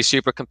wanted to be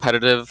super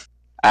competitive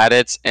at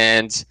it.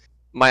 And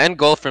my end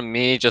goal for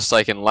me, just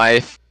like in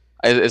life,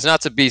 is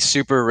not to be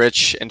super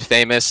rich and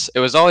famous. It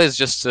was always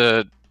just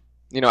to,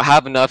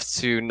 have enough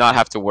to not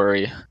have to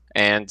worry.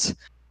 And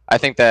I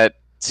think that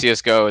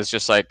CS:GO has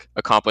just like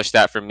accomplished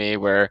that for me,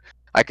 where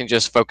I can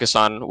just focus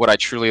on what I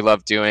truly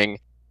love doing,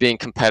 being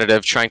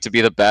competitive, trying to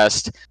be the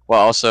best,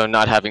 while also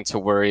not having to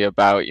worry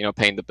about,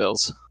 paying the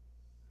bills.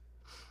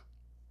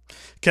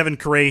 Kevin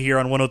Correa here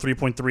on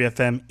 103.3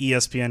 FM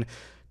ESPN,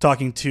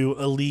 talking to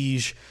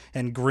EliGE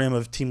and Grim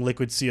of Team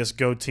Liquid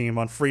CS:GO team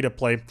on Free to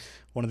Play,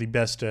 one of the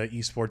best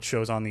esports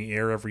shows on the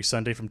air every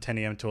Sunday from 10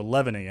 a.m. to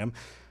 11 a.m.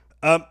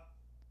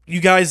 You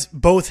guys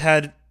both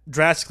had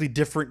drastically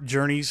different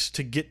journeys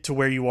to get to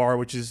where you are,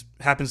 which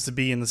happens to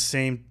be on the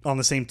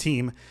same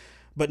team.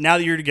 But now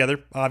that you're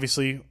together,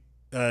 obviously,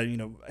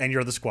 and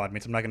you're the squad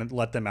mates. I'm not going to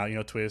let them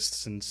out.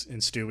 Twists and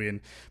Stewie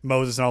and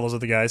Moses and all those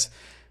other guys.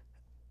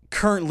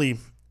 Currently,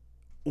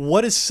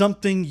 what is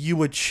something you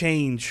would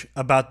change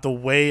about the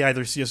way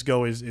either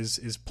CS:GO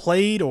is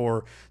played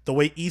or the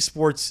way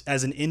esports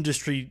as an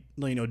industry,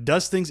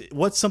 does things?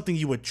 What's something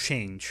you would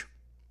change?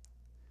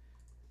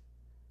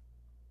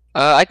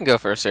 I can go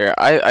first here.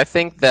 I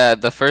think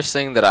that the first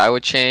thing that I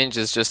would change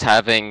is just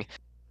having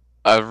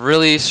a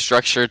really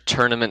structured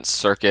tournament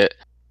circuit,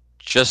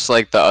 just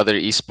like the other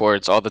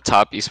esports, all the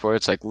top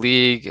esports like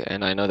League,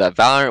 and I know that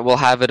Valorant will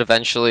have it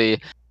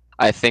eventually.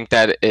 I think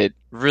that it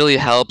really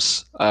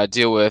helps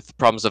deal with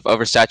problems of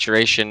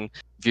oversaturation,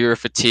 viewer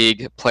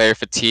fatigue, player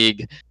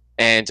fatigue,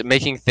 and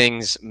making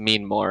things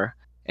mean more.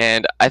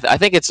 And I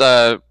think it's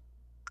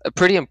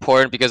pretty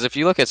important because if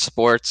you look at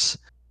sports,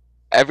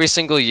 every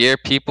single year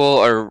people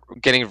are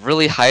getting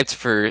really hyped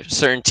for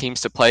certain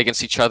teams to play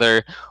against each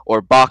other,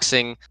 or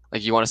boxing,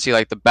 like you want to see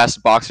like the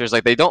best boxers,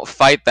 like they don't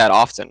fight that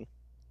often.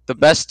 The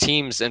best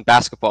teams in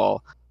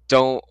basketball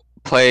don't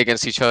play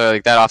against each other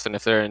like that often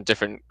if they're in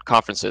different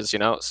conferences,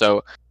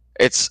 so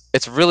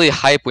it's really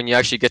hype when you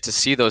actually get to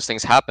see those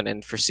things happen.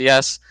 And for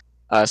CS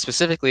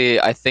specifically,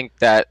 I think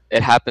that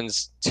it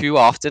happens too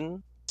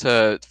often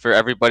for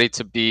everybody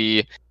to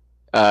be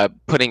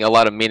putting a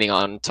lot of meaning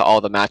on to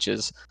all the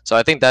matches. So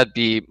I think that'd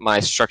be my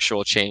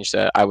structural change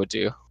that I would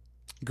do.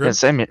 Yeah,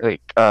 same.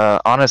 Like,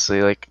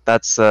 honestly, like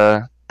that's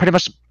pretty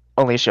much the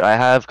only issue I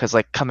have, because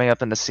like coming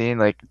up in the scene,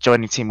 like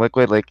joining Team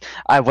Liquid, like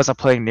I wasn't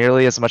playing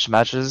nearly as much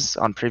matches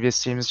on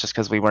previous teams just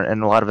because we weren't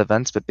in a lot of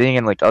events. But being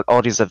in like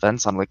all these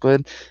events on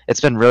Liquid, it's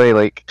been really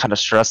like kind of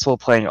stressful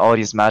playing all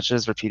these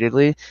matches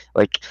repeatedly.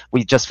 Like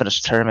we just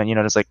finished a tournament,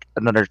 there's like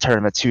another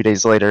tournament 2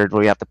 days later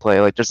where we have to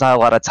play. Like there's not a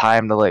lot of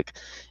time to like.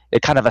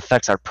 It kind of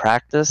affects our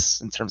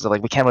practice in terms of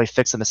like we can't really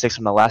fix the mistakes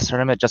from the last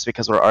tournament just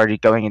because we're already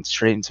going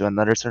straight into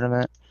another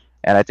tournament.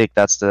 And I think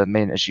that's the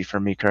main issue for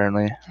me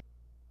currently.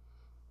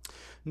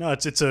 No,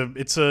 it's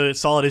a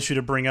solid issue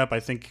to bring up.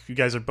 I think you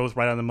guys are both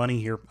right on the money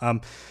here.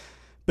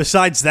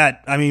 Besides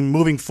that, I mean,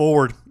 moving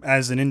forward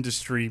as an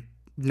industry,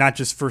 not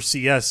just for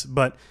CS,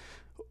 but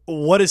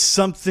what is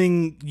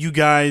something you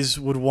guys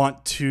would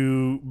want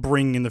to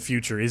bring in the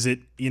future? Is it,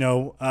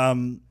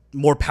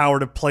 more power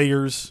to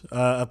players,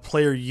 a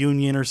player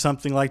union or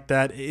something like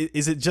that?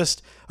 Is it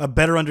just a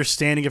better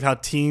understanding of how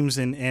teams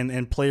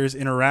and players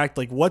interact?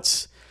 Like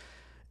what's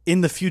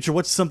in the future?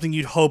 What's something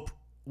you'd hope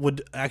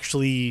would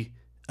actually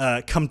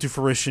come to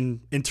fruition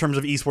in terms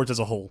of esports as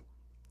a whole?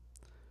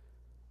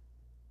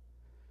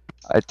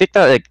 I think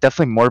that like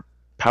definitely more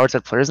power to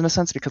the players in a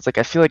sense, because like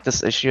I feel like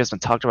this issue has been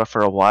talked about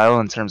for a while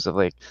in terms of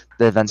like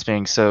the events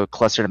being so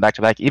clustered and back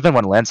to back. Even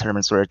when LAN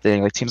tournaments were a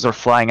thing, like teams were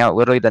flying out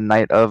literally the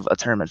night of a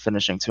tournament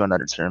finishing to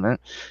another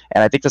tournament.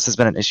 And I think this has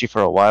been an issue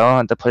for a while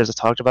and the players have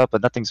talked about,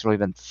 but nothing's really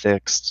been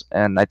fixed.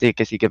 And I think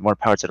if you give more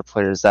power to the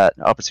players, that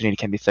opportunity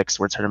can be fixed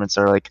where tournaments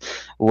are like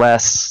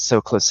less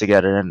so close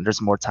together and there's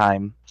more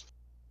time.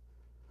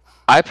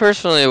 I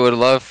personally would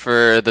love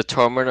for the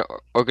tournament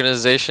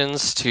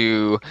organizations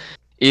to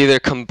either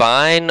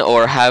combine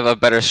or have a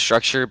better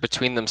structure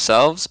between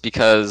themselves,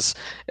 because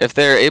if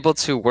they're able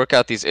to work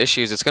out these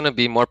issues, it's going to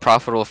be more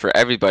profitable for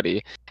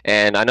everybody.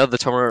 And I know the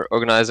tournament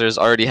organizers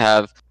already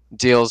have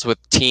deals with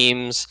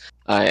teams,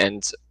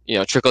 and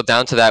trickle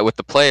down to that with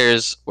the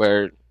players,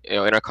 where in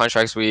our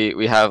contracts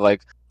we have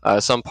like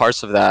some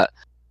parts of that.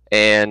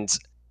 And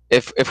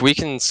if we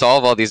can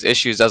solve all these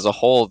issues as a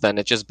whole, then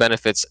it just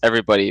benefits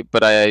everybody.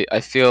 But I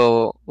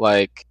feel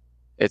like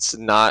it's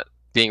not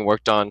being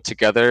worked on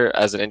together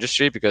as an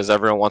industry, because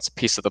everyone wants a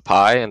piece of the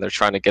pie and they're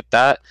trying to get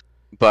that.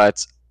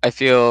 But I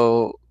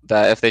feel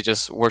that if they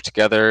just work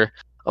together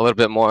a little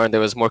bit more and there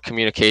was more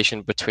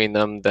communication between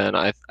them, then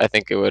I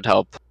think it would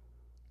help.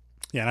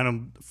 Yeah,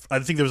 I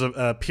think there was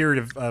a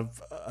period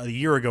of a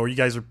year ago where you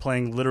guys were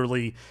playing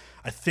literally,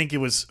 I think it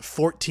was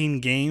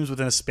 14 games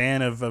within a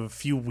span of a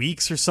few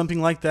weeks or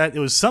something like that. It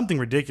was something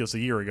ridiculous a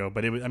year ago,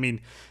 but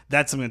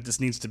that's something that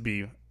just needs to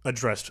be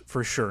addressed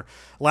for sure.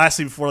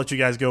 Lastly, before I let you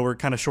guys go, we're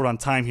kind of short on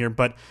time here,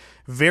 but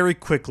very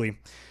quickly,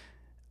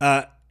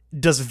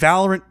 does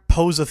Valorant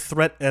pose a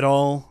threat at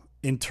all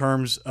in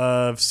terms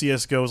of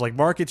CSGO's like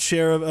market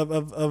share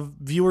of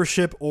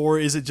viewership, or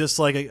is it just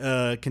like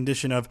a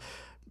condition of,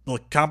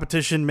 look,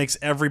 competition makes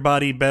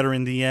everybody better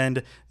in the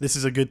end, this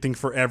is a good thing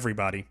for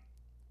everybody?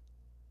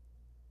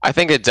 I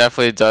think it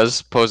definitely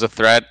does pose a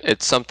threat.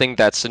 It's something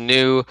that's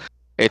new.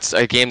 It's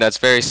a game that's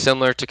very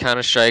similar to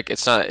Counter-Strike.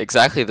 It's not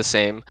exactly the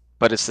same,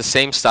 but it's the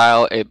same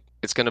style.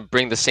 It's going to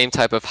bring the same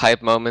type of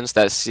hype moments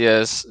that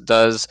CS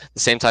does,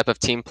 the same type of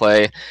team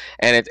play,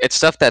 and it's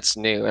stuff that's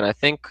new. And I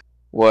think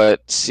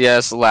what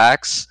CS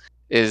lacks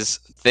is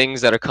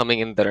things that are coming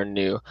in that are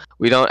new.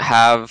 We don't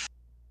have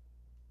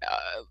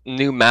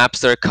new maps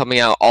that are coming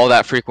out all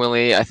that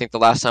frequently. I think the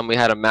last time we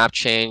had a map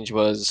change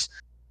was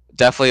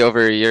definitely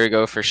over a year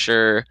ago for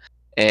sure,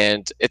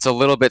 and it's a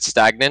little bit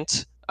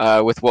stagnant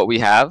with what we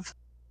have.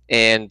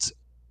 And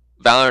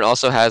Valorant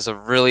also has a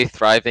really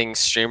thriving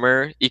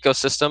streamer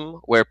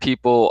ecosystem where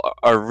people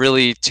are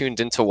really tuned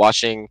into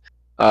watching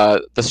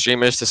the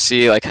streamers to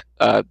see like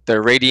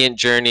their Radiant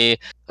journey,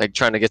 like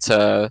trying to get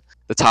to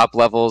the top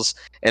levels.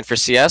 And for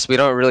CS, we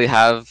don't really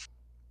have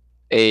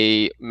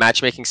a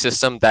matchmaking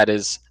system that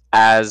is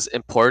as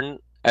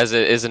important as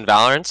it is in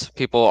Valorant.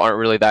 People aren't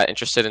really that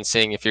interested in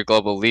seeing if you're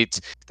global elite.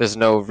 There's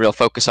no real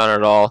focus on it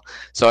at all.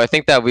 So I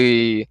think that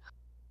we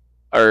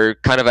are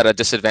kind of at a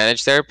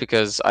disadvantage there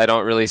because I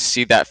don't really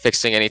see that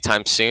fixing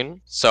anytime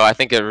soon. So I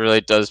think it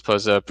really does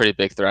pose a pretty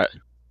big threat.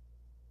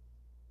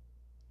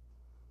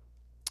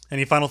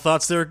 Any final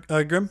thoughts there,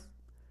 Grim?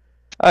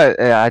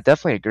 Yeah, I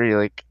definitely agree.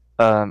 Like,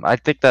 I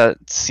think that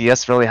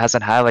CS really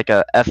hasn't had like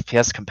a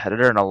FPS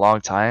competitor in a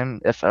long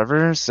time, if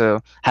ever. So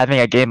having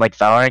a game like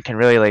Valorant can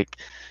really like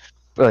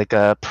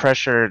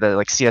pressure the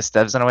like CS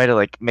devs in a way to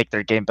like make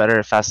their game better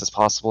as fast as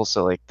possible,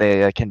 so like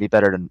they can be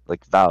better than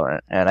like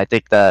Valorant. And I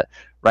think that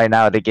right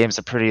now the games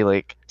are pretty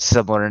like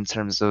similar in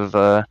terms of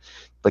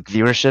like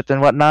viewership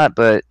and whatnot.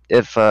 But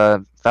if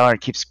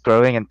Valorant keeps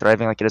growing and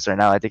thriving like it is right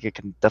now, I think it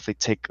can definitely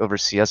take over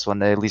CS one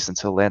day, at least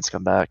until LANs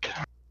come back.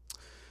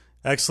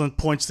 Excellent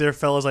points there,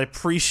 fellas. I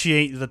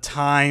appreciate the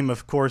time.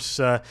 Of course,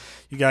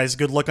 you guys,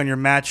 good luck on your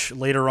match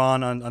later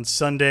on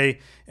Sunday,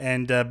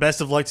 and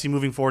best of luck to you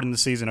moving forward in the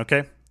season,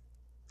 okay?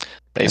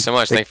 Thanks so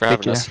much. Thanks for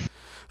having us.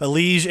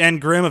 EliGE and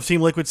Grim of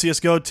Team Liquid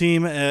CSGO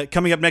team.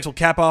 Coming up next, we'll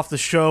cap off the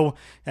show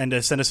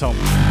and send us home.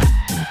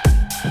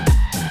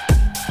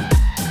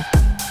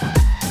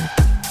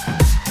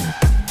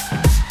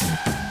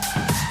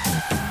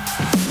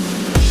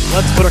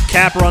 Let's put a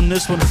capper on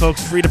this one,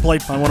 folks. Free to play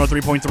on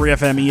 103.3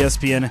 FM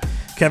ESPN.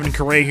 Kevin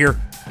Correa here.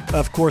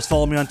 Of course,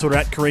 follow me on Twitter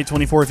at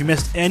Correa24. If you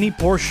missed any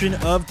portion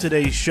of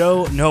today's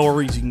show, no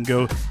worries. You can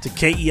go to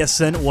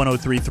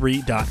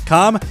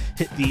KESN1033.com,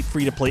 hit the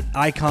free to play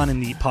icon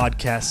in the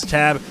podcast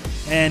tab,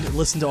 and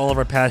listen to all of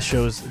our past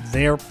shows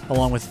there,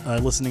 along with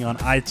listening on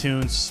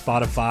iTunes,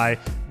 Spotify,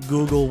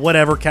 Google,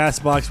 whatever,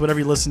 CastBox, whatever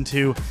you listen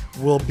to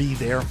will be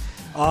there.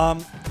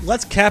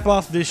 Let's cap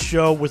off this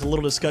show with a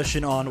little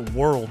discussion on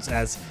Worlds,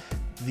 as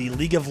the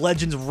League of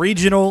Legends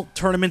regional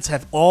tournaments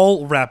have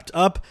all wrapped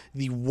up.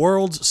 The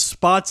Worlds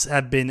spots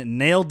have been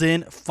nailed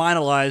in,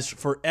 finalized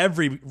for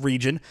every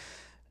region.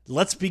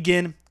 Let's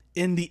begin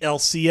in the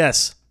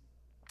LCS.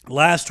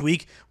 Last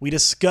week, we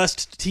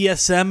discussed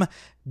TSM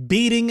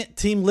beating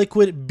Team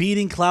Liquid,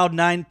 beating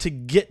Cloud9 to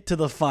get to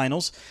the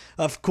finals.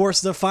 Of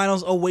course, the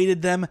finals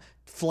awaited them.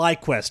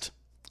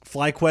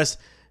 FlyQuest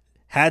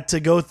had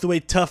to go through a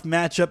tough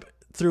matchup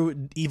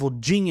through Evil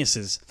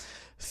Geniuses,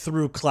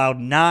 through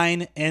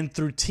Cloud9, and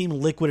through Team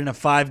Liquid in a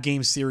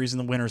 5-game series in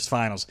the winners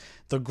finals.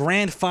 The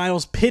grand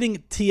finals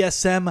pitting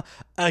TSM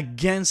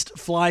against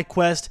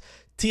FlyQuest.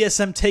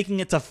 TSM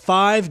taking it to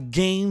 5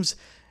 games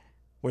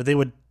where they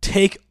would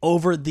take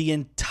over the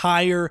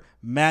entire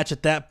match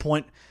at that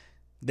point.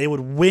 They would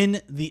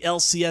win the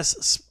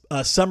LCS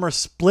summer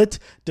split,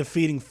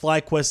 defeating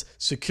FlyQuest,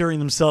 securing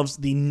themselves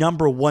the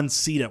number 1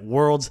 seed at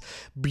Worlds.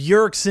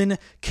 Bjergsen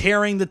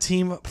carrying the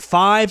team,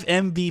 5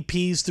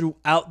 MVPs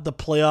throughout the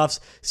playoffs.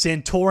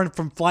 Santorin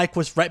from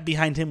FlyQuest right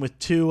behind him with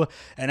 2.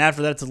 And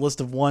after that, it's a list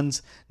of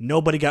ones.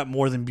 Nobody got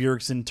more than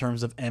Bjergsen in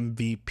terms of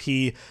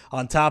MVP.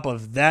 On top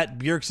of that,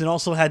 Bjergsen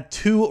also had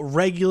 2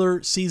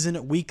 regular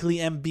season weekly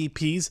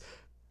MVPs.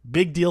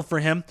 Big deal for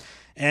him.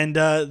 And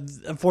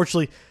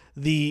unfortunately,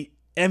 the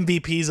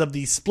MVPs of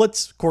the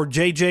splits, Core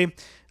JJ,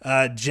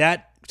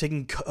 Jat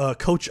taking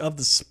coach of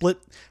the split.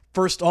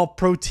 First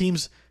all-pro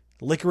teams,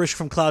 Licorice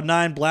from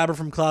Cloud9, Blabber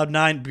from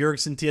Cloud9,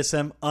 Bjergsen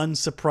TSM.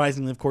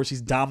 Unsurprisingly, of course,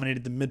 he's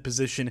dominated the mid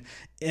position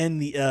in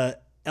the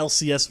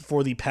LCS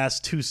for the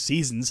past 2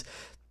 seasons.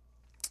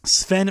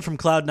 Sven from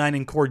Cloud9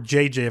 and Core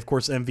JJ, of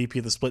course, MVP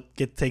of the split,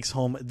 takes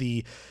home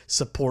the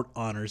support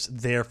honors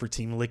there for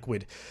Team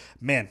Liquid.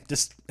 Man,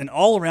 just an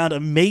all-around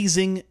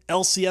amazing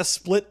LCS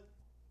split.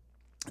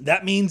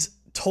 That means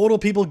total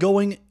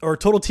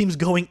teams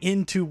going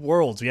into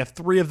Worlds. We have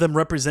 3 of them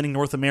representing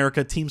North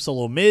America: Team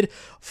Solo Mid,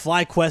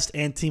 FlyQuest,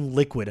 and Team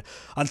Liquid.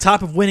 On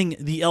top of winning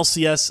the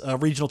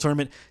LCS regional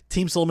tournament,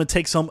 Team Solo Mid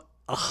takes home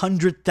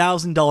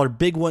 $100,000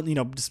 big one,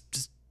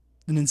 just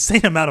an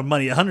insane amount of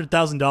money,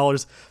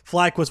 $100,000.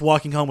 FlyQuest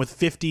walking home with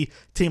 50,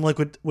 Team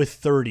Liquid with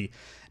 30.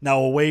 Now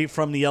away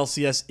from the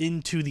LCS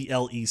into the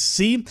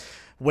LEC,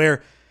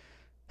 where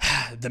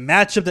the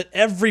matchup that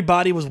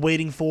everybody was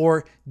waiting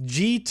for,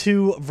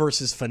 G2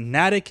 versus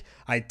Fnatic.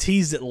 I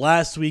teased it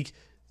last week.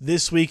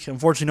 this week.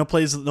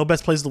 Unfortunately, no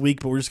best plays of the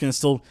week, but we're just going to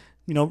still,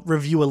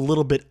 review a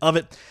little bit of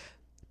it.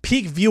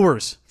 Peak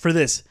viewers for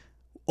this.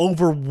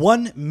 Over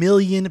 1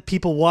 million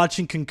people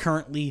watching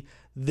concurrently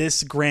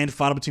this grand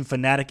final between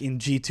Fnatic and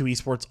G2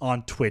 Esports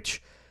on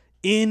Twitch.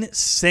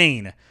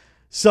 Insane.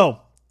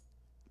 So,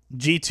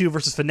 G2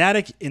 versus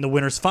Fnatic in the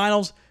winners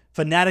finals.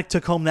 Fnatic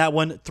took home that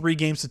one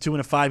 3-2 in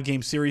a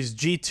 5-game series.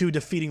 G2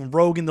 defeating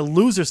Rogue in the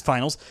losers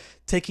finals,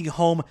 taking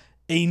home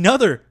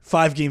another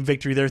 5-game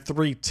victory there,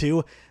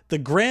 3-2. The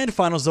grand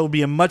finals, though, would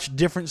be a much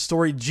different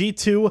story.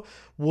 G2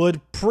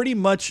 would pretty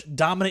much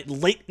dominate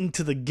late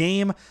into the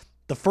game.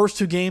 The first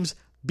 2 games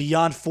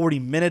beyond 40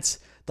 minutes.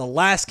 The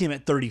last game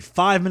at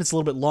 35 minutes, a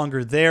little bit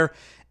longer there.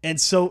 And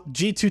so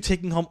G2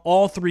 taking home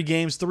all 3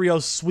 games,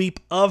 3-0 sweep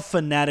of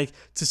Fnatic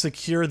to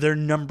secure their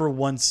number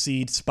 1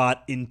 seed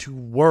spot into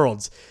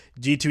Worlds.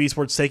 G2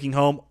 Esports taking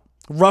home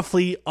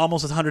roughly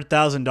almost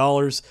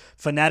 $100,000.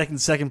 Fnatic in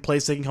second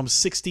place taking home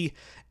 60,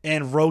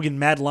 and Rogue and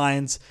Mad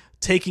Lions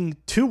taking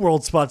 2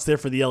 world spots there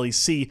for the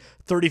LEC,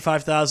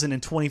 $35,000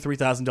 and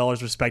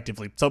 $23,000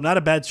 respectively. So not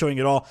a bad showing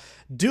at all.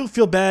 Do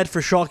feel bad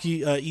for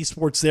Schalke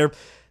Esports there.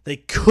 They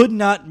could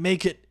not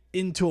make it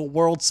into a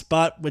world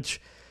spot, which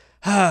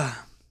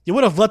you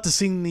would have loved to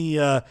see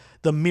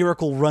the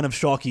miracle run of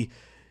Schalke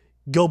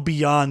go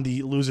beyond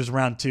the losers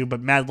round 2,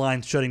 but Mad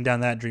Lions shutting down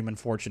that dream,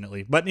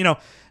 unfortunately. But,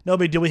 no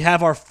big deal. We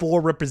have our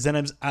 4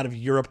 representatives out of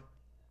Europe.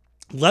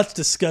 Let's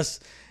discuss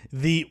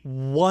the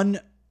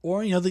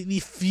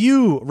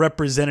few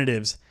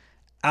representatives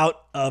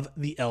out of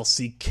the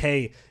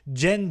LCK.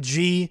 Gen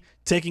G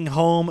taking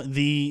home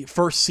the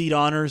first seed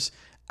honors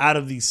out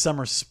of the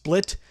summer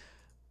split,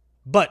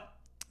 but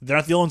they're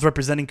not the only ones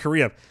representing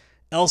Korea.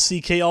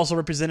 LCK also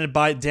represented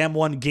by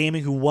Damwon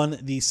Gaming, who won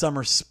the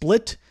summer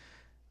split.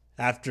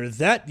 After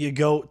that, you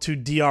go to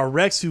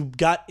DRX, who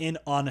got in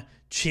on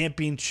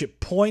championship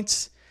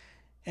points.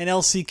 And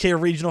LCK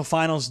regional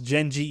finals,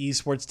 Gen G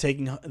Esports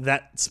taking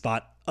that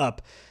spot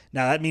up.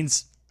 Now, that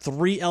means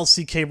 3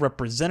 LCK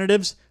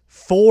representatives,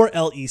 4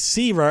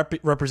 LEC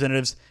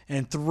representatives,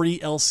 and 3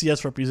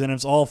 LCS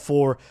representatives, all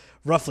for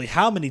roughly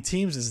how many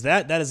teams is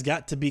that? That has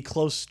got to be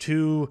close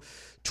to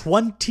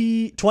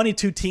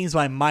 22 teams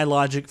by my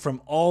logic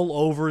from all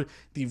over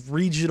the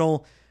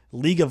regional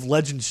League of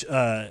Legends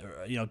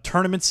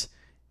tournaments,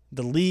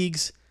 the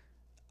leagues.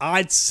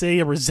 I'd say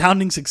a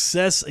resounding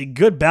success, a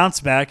good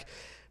bounce back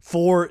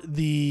for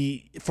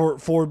League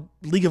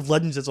of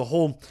Legends as a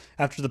whole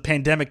after the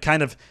pandemic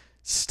kind of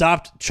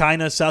stopped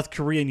China, South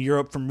Korea, and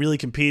Europe from really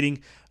competing.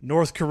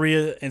 North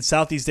Korea and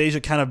Southeast Asia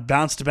kind of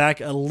bounced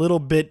back a little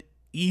bit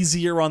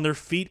easier on their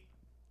feet.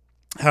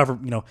 However,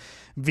 the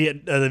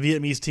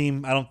Vietnamese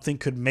team, I don't think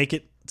could make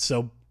it.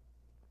 So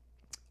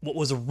what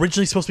was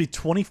originally supposed to be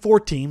 24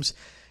 teams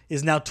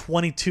is now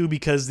 22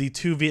 because the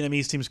 2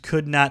 Vietnamese teams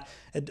could not,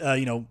 due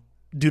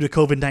to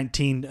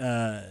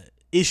COVID-19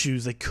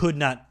 issues, they could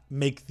not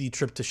make the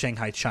trip to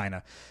Shanghai,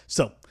 China.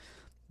 So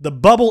the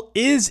bubble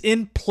is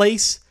in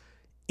place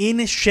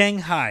in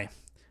Shanghai.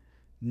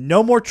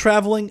 No more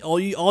traveling. All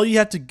you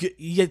have to get,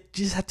 you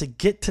just have to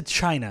get to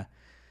China.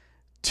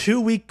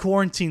 2-week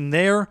quarantine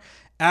there.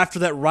 After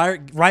that,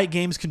 Riot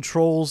Games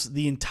controls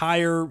the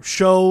entire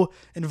show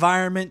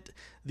environment,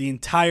 the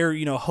entire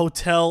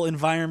hotel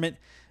environment.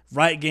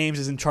 Riot Games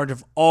is in charge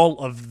of all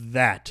of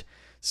that.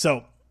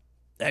 So,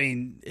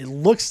 it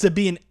looks to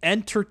be an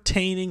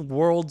entertaining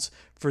Worlds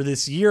for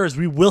this year, as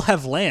we will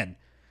have LAN.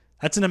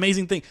 That's an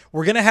amazing thing.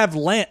 We're going to have a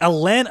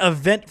LAN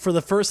event for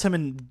the first time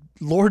in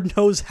Lord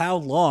knows how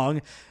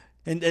long,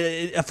 and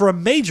for a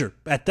major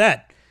at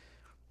that.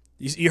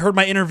 You heard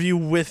my interview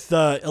with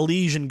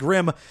EliGE and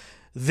Grim.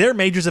 Their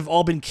majors have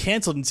all been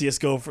canceled in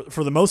CSGO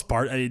for the most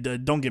part.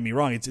 Don't get me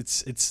wrong;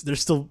 there's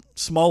still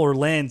smaller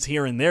LANs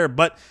here and there,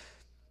 but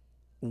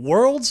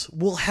Worlds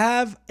will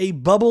have a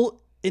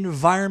bubble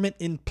environment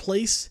in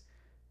place,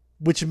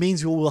 which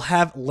means we will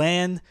have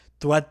LAN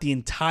throughout the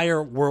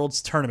entire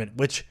Worlds tournament.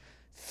 Which,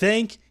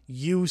 thank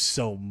you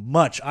so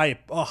much. You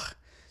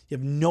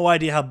have no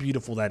idea how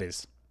beautiful that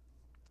is.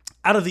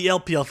 Out of the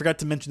LPL, I forgot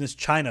to mention this,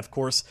 China, of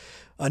course,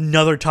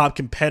 another top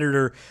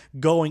competitor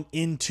going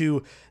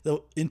into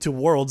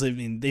Worlds.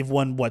 They've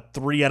won,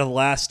 3 out of the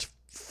last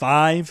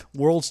 5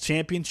 Worlds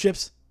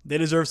championships. They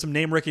deserve some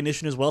name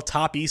recognition as well.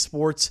 Top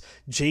Esports,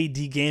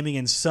 JD Gaming,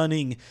 and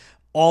Sunning,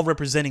 all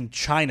representing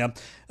China.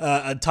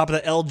 On top of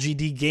that,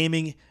 LGD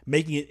Gaming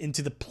making it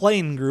into the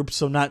playing group,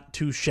 so not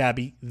too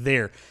shabby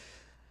there.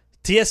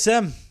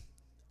 TSM,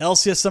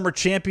 LCS Summer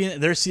Champion,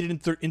 they're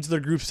seeded into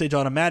their group stage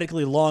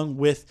automatically, along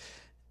with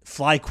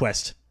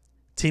FlyQuest.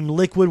 Team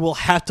Liquid will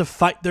have to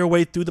fight their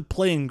way through the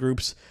playing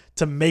groups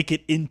to make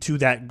it into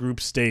that group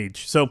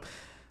stage. So,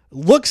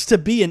 looks to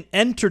be an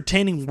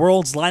entertaining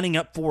Worlds lining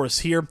up for us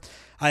here.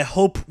 I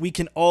hope we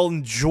can all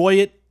enjoy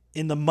it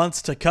in the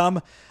months to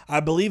come. I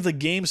believe the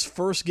games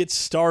first get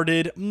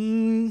started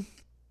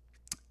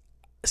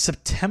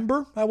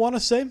September, I want to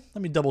say.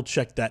 Let me double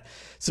check that.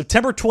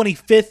 September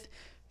 25th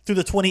through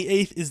the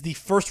 28th is the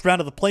first round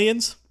of the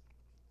play-ins.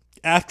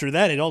 After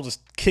that, it all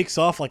just kicks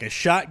off like a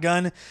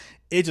shotgun.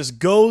 It just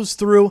goes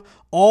through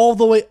all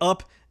the way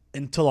up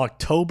until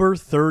October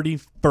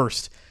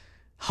 31st.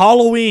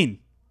 Halloween,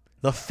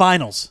 the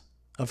finals,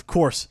 of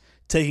course,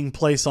 taking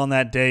place on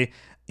that day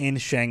in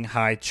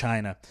Shanghai,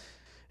 China.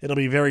 It'll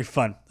be very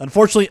fun.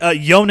 Unfortunately,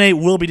 Yone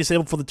will be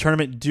disabled for the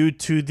tournament due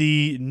to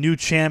the new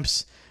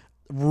champs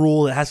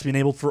rule that has to be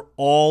enabled for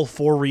all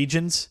 4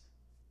 regions.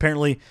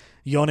 Apparently,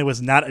 Yone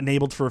was not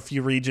enabled for a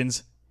few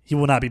regions. He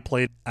will not be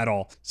played at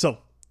all. So,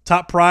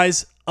 top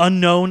prize,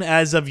 unknown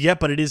as of yet,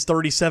 but it is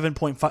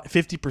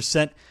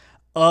 37.50%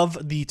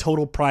 of the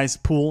total prize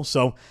pool.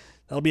 So,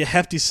 that'll be a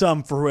hefty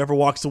sum for whoever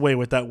walks away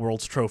with that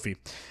World's Trophy.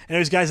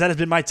 Anyways, guys, that has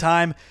been my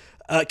time.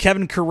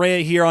 Kevin Correa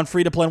here on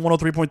Free to Play on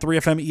 103.3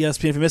 FM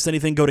ESPN. If you missed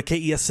anything, go to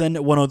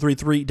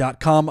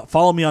KESN1033.com.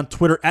 Follow me on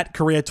Twitter at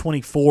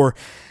Correa24,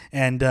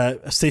 and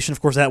a station,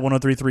 of course, at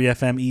 103.3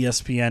 FM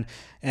ESPN.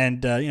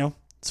 And,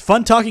 it's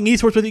fun talking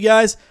esports with you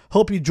guys.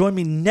 Hope you join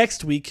me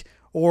next week,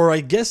 or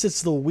I guess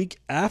it's the week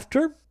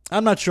after.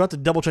 I'm not sure. I'll have to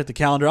double check the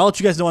calendar. I'll let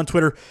you guys know on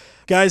Twitter.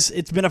 Guys,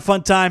 it's been a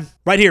fun time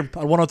right here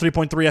on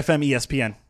 103.3 FM ESPN.